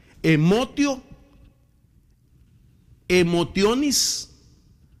significa: emotio, emotionis,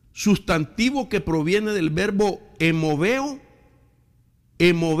 sustantivo que proviene del verbo emoveo,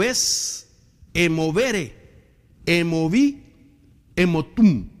 emoves, emovere, emovi,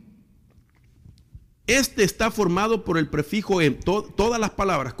 emotum. Este está formado por el prefijo e, todas las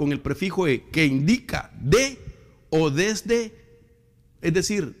palabras con el prefijo e, que indica de o desde, es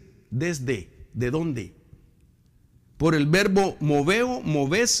decir, desde, ¿de dónde? Por el verbo moveo,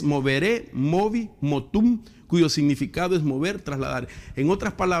 moves, moveré, movi, motum, cuyo significado es mover, trasladar. En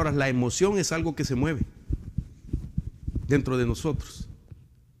otras palabras, la emoción es algo que se mueve dentro de nosotros.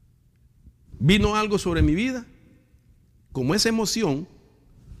 Vino algo sobre mi vida, como esa emoción,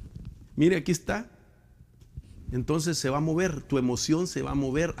 mire, aquí está. Entonces se va a mover, tu emoción se va a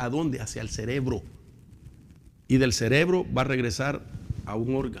mover, ¿a dónde? Hacia el cerebro. Y del cerebro va a regresar a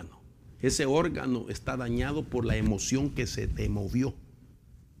un órgano. Ese órgano está dañado por la emoción que se te movió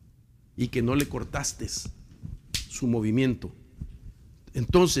y que no le cortaste su movimiento.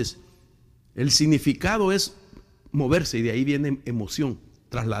 Entonces, el significado es moverse y de ahí viene emoción,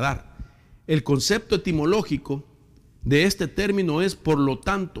 trasladar. El concepto etimológico de este término es, por lo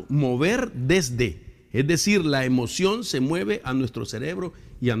tanto, mover desde. Es decir, la emoción se mueve a nuestro cerebro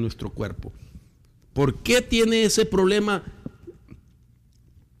y a nuestro cuerpo. ¿Por qué tiene ese problema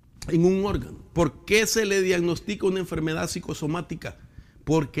en un órgano? ¿Por qué se le diagnostica una enfermedad psicosomática?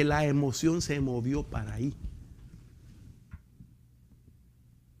 Porque la emoción se movió para ahí.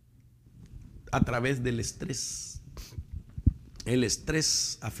 A través del estrés. El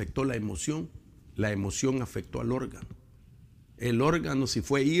estrés afectó la emoción afectó al órgano. El órgano, si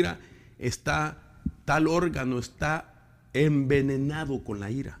fue ira, tal órgano está envenenado con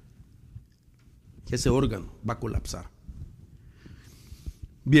la ira. Ese órgano va a colapsar.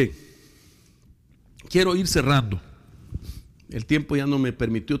 Bien, quiero ir cerrando. El tiempo ya no me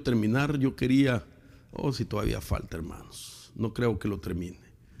permitió terminar. Yo quería, si todavía falta, hermanos. No creo que lo termine.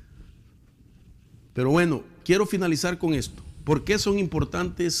 Pero bueno, quiero finalizar con esto. ¿Por qué son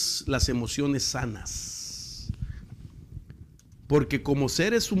importantes las emociones sanas? Porque como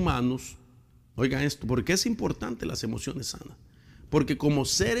seres humanos, oigan esto, ¿por qué es importante las emociones sanas? Porque como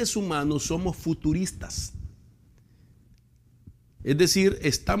seres humanos somos futuristas. Es decir,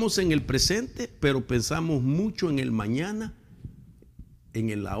 estamos en el presente, pero pensamos mucho en el mañana,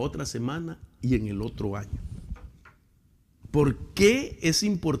 en la otra semana y en el otro año. ¿Por qué es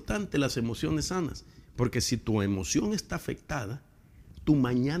importante las emociones sanas? Porque si tu emoción está afectada, tu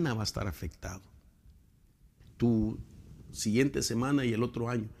mañana va a estar afectado. Tu siguiente semana y el otro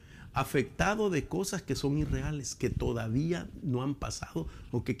año. Afectado de cosas que son irreales, que todavía no han pasado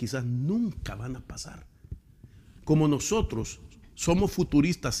o que quizás nunca van a pasar. Como nosotros somos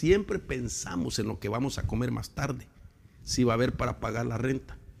futuristas, siempre pensamos en lo que vamos a comer más tarde. si va a haber para pagar la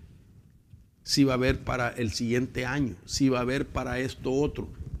renta, si va a haber para el siguiente año, si va a haber para esto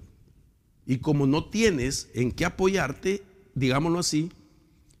otro. Y como no tienes en qué apoyarte, digámoslo así,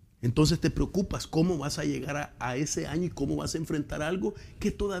 entonces te preocupas cómo vas a llegar a ese año y cómo vas a enfrentar algo que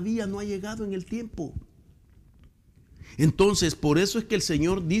todavía no ha llegado en el tiempo. Entonces, por eso es que el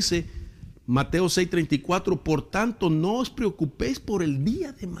Señor dice, Mateo 6:34, por tanto, no os preocupéis por el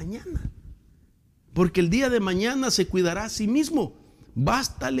día de mañana, porque el día de mañana se cuidará a sí mismo.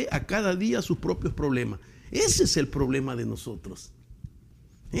 Bástale a cada día sus propios problemas. Ese es el problema de nosotros.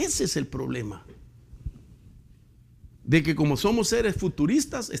 Ese es el problema. De que como somos seres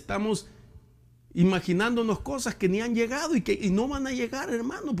futuristas, estamos imaginándonos cosas que ni han llegado y no van a llegar,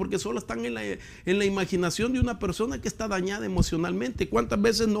 hermano, porque solo están en la imaginación de una persona que está dañada emocionalmente. ¿Cuántas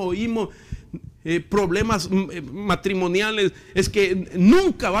veces nos oímos problemas matrimoniales? Es que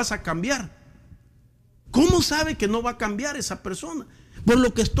nunca vas a cambiar. ¿Cómo sabe que no va a cambiar esa persona? Por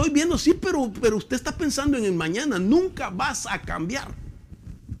lo que estoy viendo, sí, pero usted está pensando en el mañana. Nunca vas a cambiar.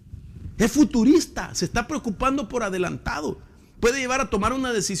 Es futurista, se está preocupando por adelantado. Puede llevar a tomar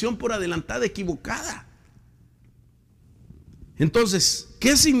una decisión por adelantada equivocada. Entonces,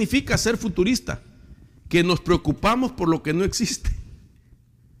 ¿qué significa ser futurista? Que nos preocupamos por lo que no existe.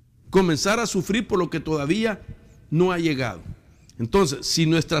 Comenzar a sufrir por lo que todavía no ha llegado. Entonces, si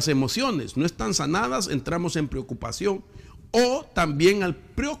nuestras emociones no están sanadas, entramos en preocupación. O también al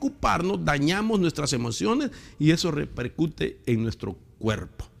preocuparnos dañamos nuestras emociones y eso repercute en nuestro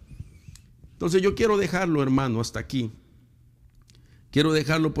cuerpo. Entonces yo quiero dejarlo, hermano, hasta aquí. Quiero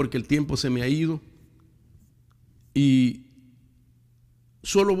dejarlo porque el tiempo se me ha ido y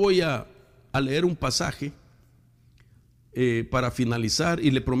solo voy a leer un pasaje para finalizar,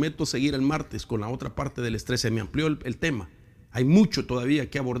 y le prometo seguir el martes con la otra parte del estrés. Se me amplió el tema. Hay mucho todavía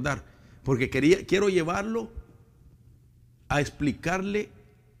que abordar porque quiero llevarlo a explicarle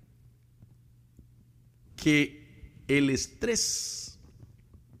que el estrés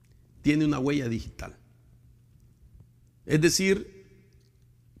tiene una huella digital. Es decir,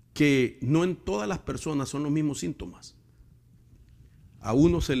 que no en todas las personas son los mismos síntomas. A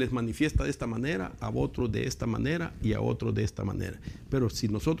unos se les manifiesta de esta manera, a otros de esta manera y a otros de esta manera. Pero si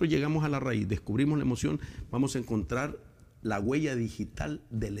nosotros llegamos a la raíz, descubrimos la emoción, vamos a encontrar la huella digital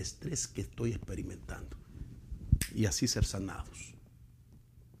del estrés que estoy experimentando. Y así ser sanados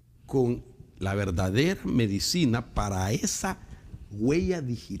con la verdadera medicina para esa huella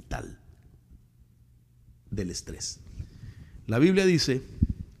digital del estrés. La Biblia dice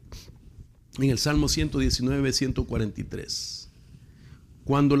en el Salmo 119, 143,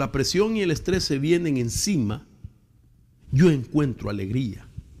 cuando la presión y el estrés se vienen encima, yo encuentro alegría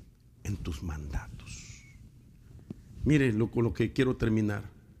en tus mandatos. Mire con lo que quiero terminar.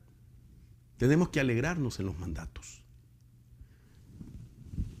 Tenemos que alegrarnos en los mandatos.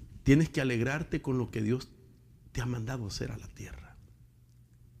 Tienes que alegrarte con lo que Dios te ha mandado hacer a la tierra.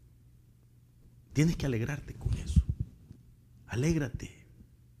 Tienes que alegrarte con eso. Alégrate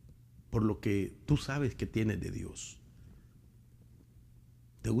por lo que tú sabes que tienes de Dios.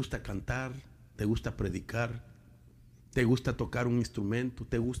 ¿Te gusta cantar? ¿Te gusta predicar? ¿Te gusta tocar un instrumento?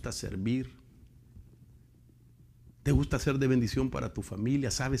 ¿Te gusta servir? ¿Te gusta ser de bendición para tu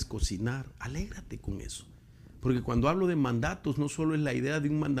familia? ¿Sabes cocinar? Alégrate con eso. Porque cuando hablo de mandatos, no solo es la idea de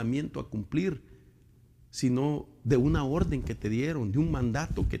un mandamiento a cumplir, sino de una orden que te dieron, de un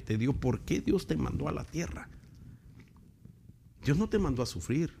mandato que te dio. ¿Por qué Dios te mandó a la tierra? Dios no te mandó a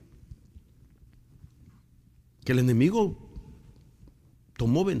sufrir. Que el enemigo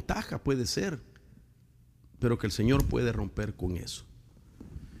tomó ventaja, puede ser, pero que el Señor puede romper con eso.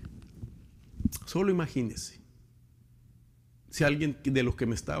 Solo imagínese, si alguien de los que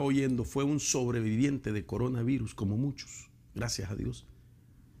me está oyendo fue un sobreviviente de coronavirus, como muchos, gracias a Dios,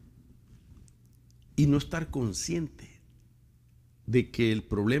 y no estar consciente de que el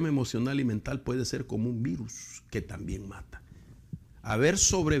problema emocional y mental puede ser como un virus que también mata. Haber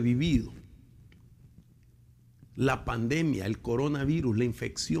sobrevivido la pandemia, el coronavirus, la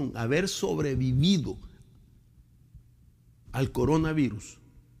infección, haber sobrevivido al coronavirus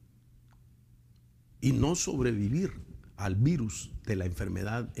y no sobrevivir al virus de la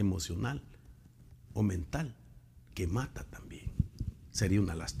enfermedad emocional o mental que mata también, sería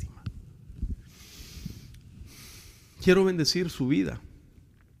una lástima. Quiero bendecir su vida,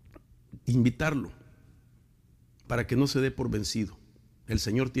 invitarlo para que no se dé por vencido. El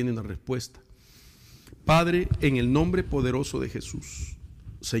Señor tiene una respuesta. Padre, en el nombre poderoso de Jesús,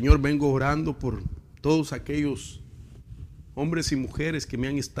 Señor, vengo orando por todos aquellos hombres y mujeres que me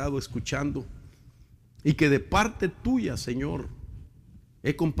han estado escuchando y que de parte tuya, Señor,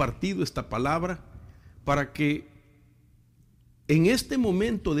 he compartido esta palabra para que en este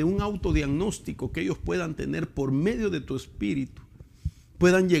momento de un autodiagnóstico que ellos puedan tener por medio de tu espíritu,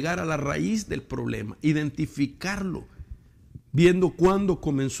 puedan llegar a la raíz del problema, identificarlo, viendo cuándo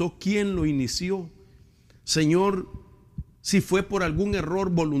comenzó, quién lo inició. Señor, si fue por algún error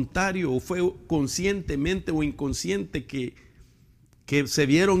voluntario o fue conscientemente o inconsciente que se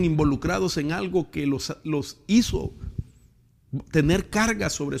vieron involucrados en algo que los hizo tener carga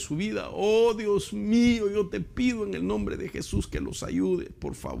sobre su vida. Oh Dios mío, yo te pido en el nombre de Jesús que los ayude,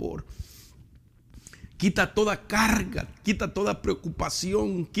 por favor. Quita toda carga, quita toda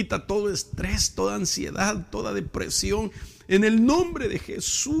preocupación, quita todo estrés, toda ansiedad, toda depresión. En el nombre de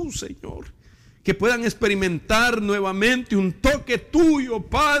Jesús, Señor. Que puedan experimentar nuevamente un toque tuyo,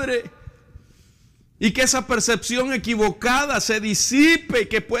 Padre. Y que esa percepción equivocada se disipe,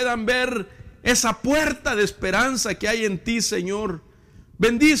 que puedan ver esa puerta de esperanza que hay en ti, Señor.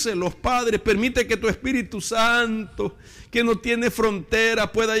 Bendícelos, Padre. Permite que tu Espíritu Santo, que no tiene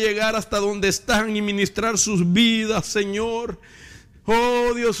frontera, pueda llegar hasta donde están y ministrar sus vidas, Señor.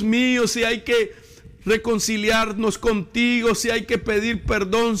 Oh, Dios mío, si hay que reconciliarnos contigo, si hay que pedir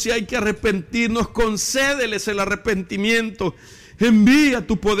perdón, si hay que arrepentirnos, concédeles el arrepentimiento. Envía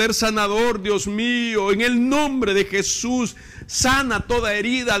tu poder sanador, Dios mío, en el nombre de Jesús. Sana toda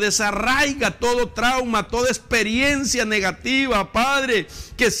herida, desarraiga todo trauma, toda experiencia negativa, Padre,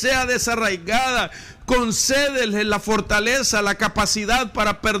 que sea desarraigada. Concédeles la fortaleza, la capacidad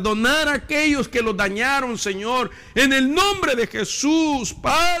para perdonar a aquellos que los dañaron, Señor, en el nombre de Jesús,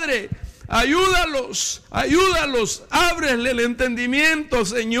 Padre. Ayúdalos, ábrele el entendimiento,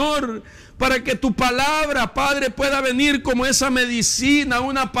 Señor, para que tu palabra, Padre, pueda venir como esa medicina,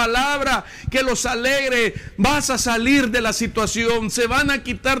 una palabra que los alegre. Vas a salir de la situación, se van a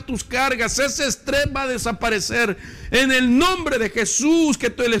quitar tus cargas, ese estrés va a desaparecer. En el nombre de Jesús,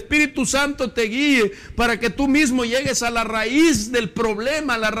 que el Espíritu Santo te guíe para que tú mismo llegues a la raíz del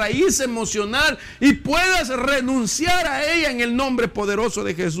problema, a la raíz emocional, y puedas renunciar a ella en el nombre poderoso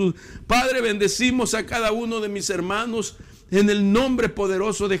de Jesús. Padre, bendecimos a cada uno de mis hermanos en el nombre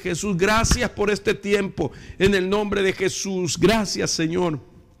poderoso de Jesús. Gracias por este tiempo, en el nombre de Jesús. Gracias, Señor.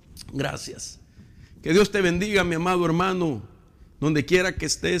 Gracias. Que Dios te bendiga, mi amado hermano, donde quiera que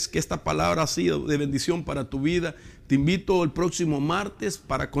estés, que esta palabra ha sido de bendición para tu vida. Te invito el próximo martes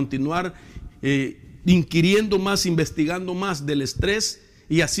para continuar inquiriendo más, investigando más del estrés,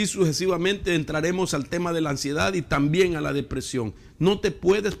 y así sucesivamente entraremos al tema de la ansiedad y también a la depresión. No te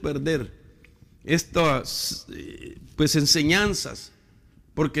puedes perder estas enseñanzas,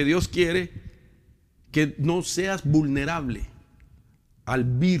 porque Dios quiere que no seas vulnerable al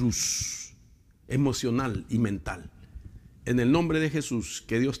virus emocional y mental. En el nombre de Jesús,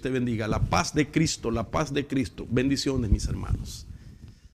 que Dios te bendiga. La paz de Cristo, la paz de Cristo. Bendiciones, mis hermanos.